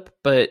coin flip,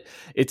 but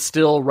it's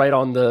still right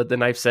on the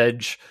knife's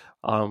edge.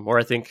 Or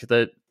I think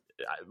that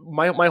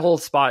my whole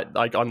spot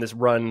like on this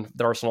run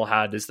that Arsenal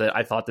had is that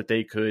I thought that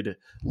they could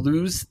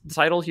lose the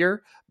title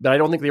here, but I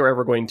don't think they were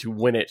ever going to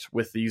win it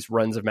with these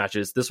runs of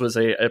matches. This was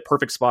a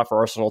perfect spot for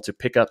Arsenal to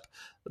pick up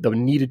the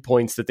needed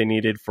points that they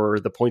needed for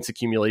the points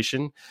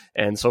accumulation.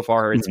 And so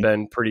far it's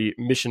been pretty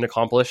mission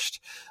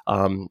accomplished.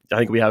 I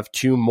think we have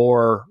 2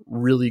 more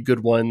really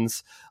good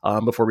ones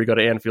before we go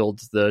to Anfield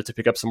to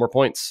pick up some more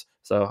points.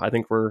 So I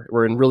think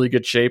we're in really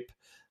good shape.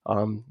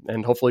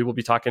 And hopefully we'll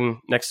be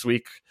talking next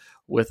week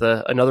with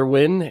another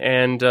win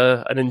and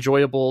an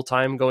enjoyable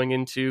time going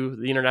into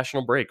the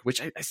international break,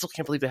 which I still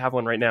can't believe they have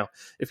one right now.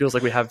 It feels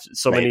like we have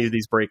so many of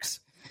these breaks.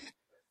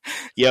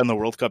 Yeah, and the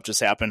World Cup just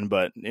happened,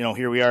 but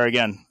here we are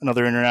again,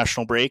 another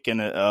international break, and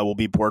we'll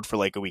be bored for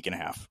like a week and a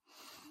half.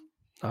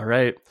 All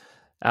right,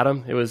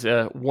 Adam, it was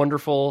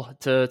wonderful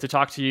to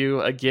talk to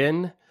you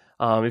again.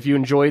 If you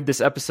enjoyed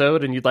this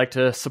episode and you'd like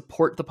to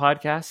support the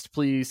podcast,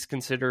 please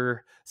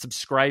consider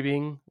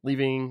subscribing,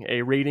 leaving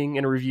a rating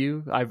and a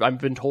review. I've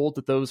been told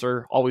that those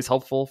are always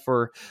helpful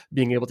for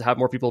being able to have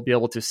more people be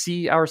able to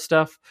see our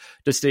stuff,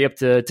 to stay up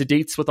to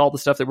dates with all the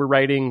stuff that we're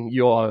writing.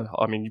 You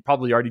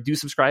probably already do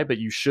subscribe, but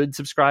you should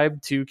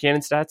subscribe to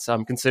Canon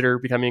Stats. Consider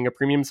becoming a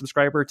premium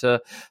subscriber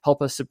to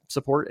help us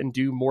support and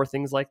do more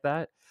things like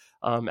that.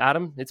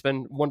 Adam, it's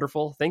been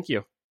wonderful. Thank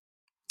you.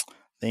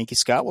 Thank you,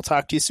 Scott. We'll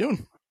talk to you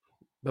soon.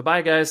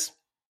 Bye-bye, guys.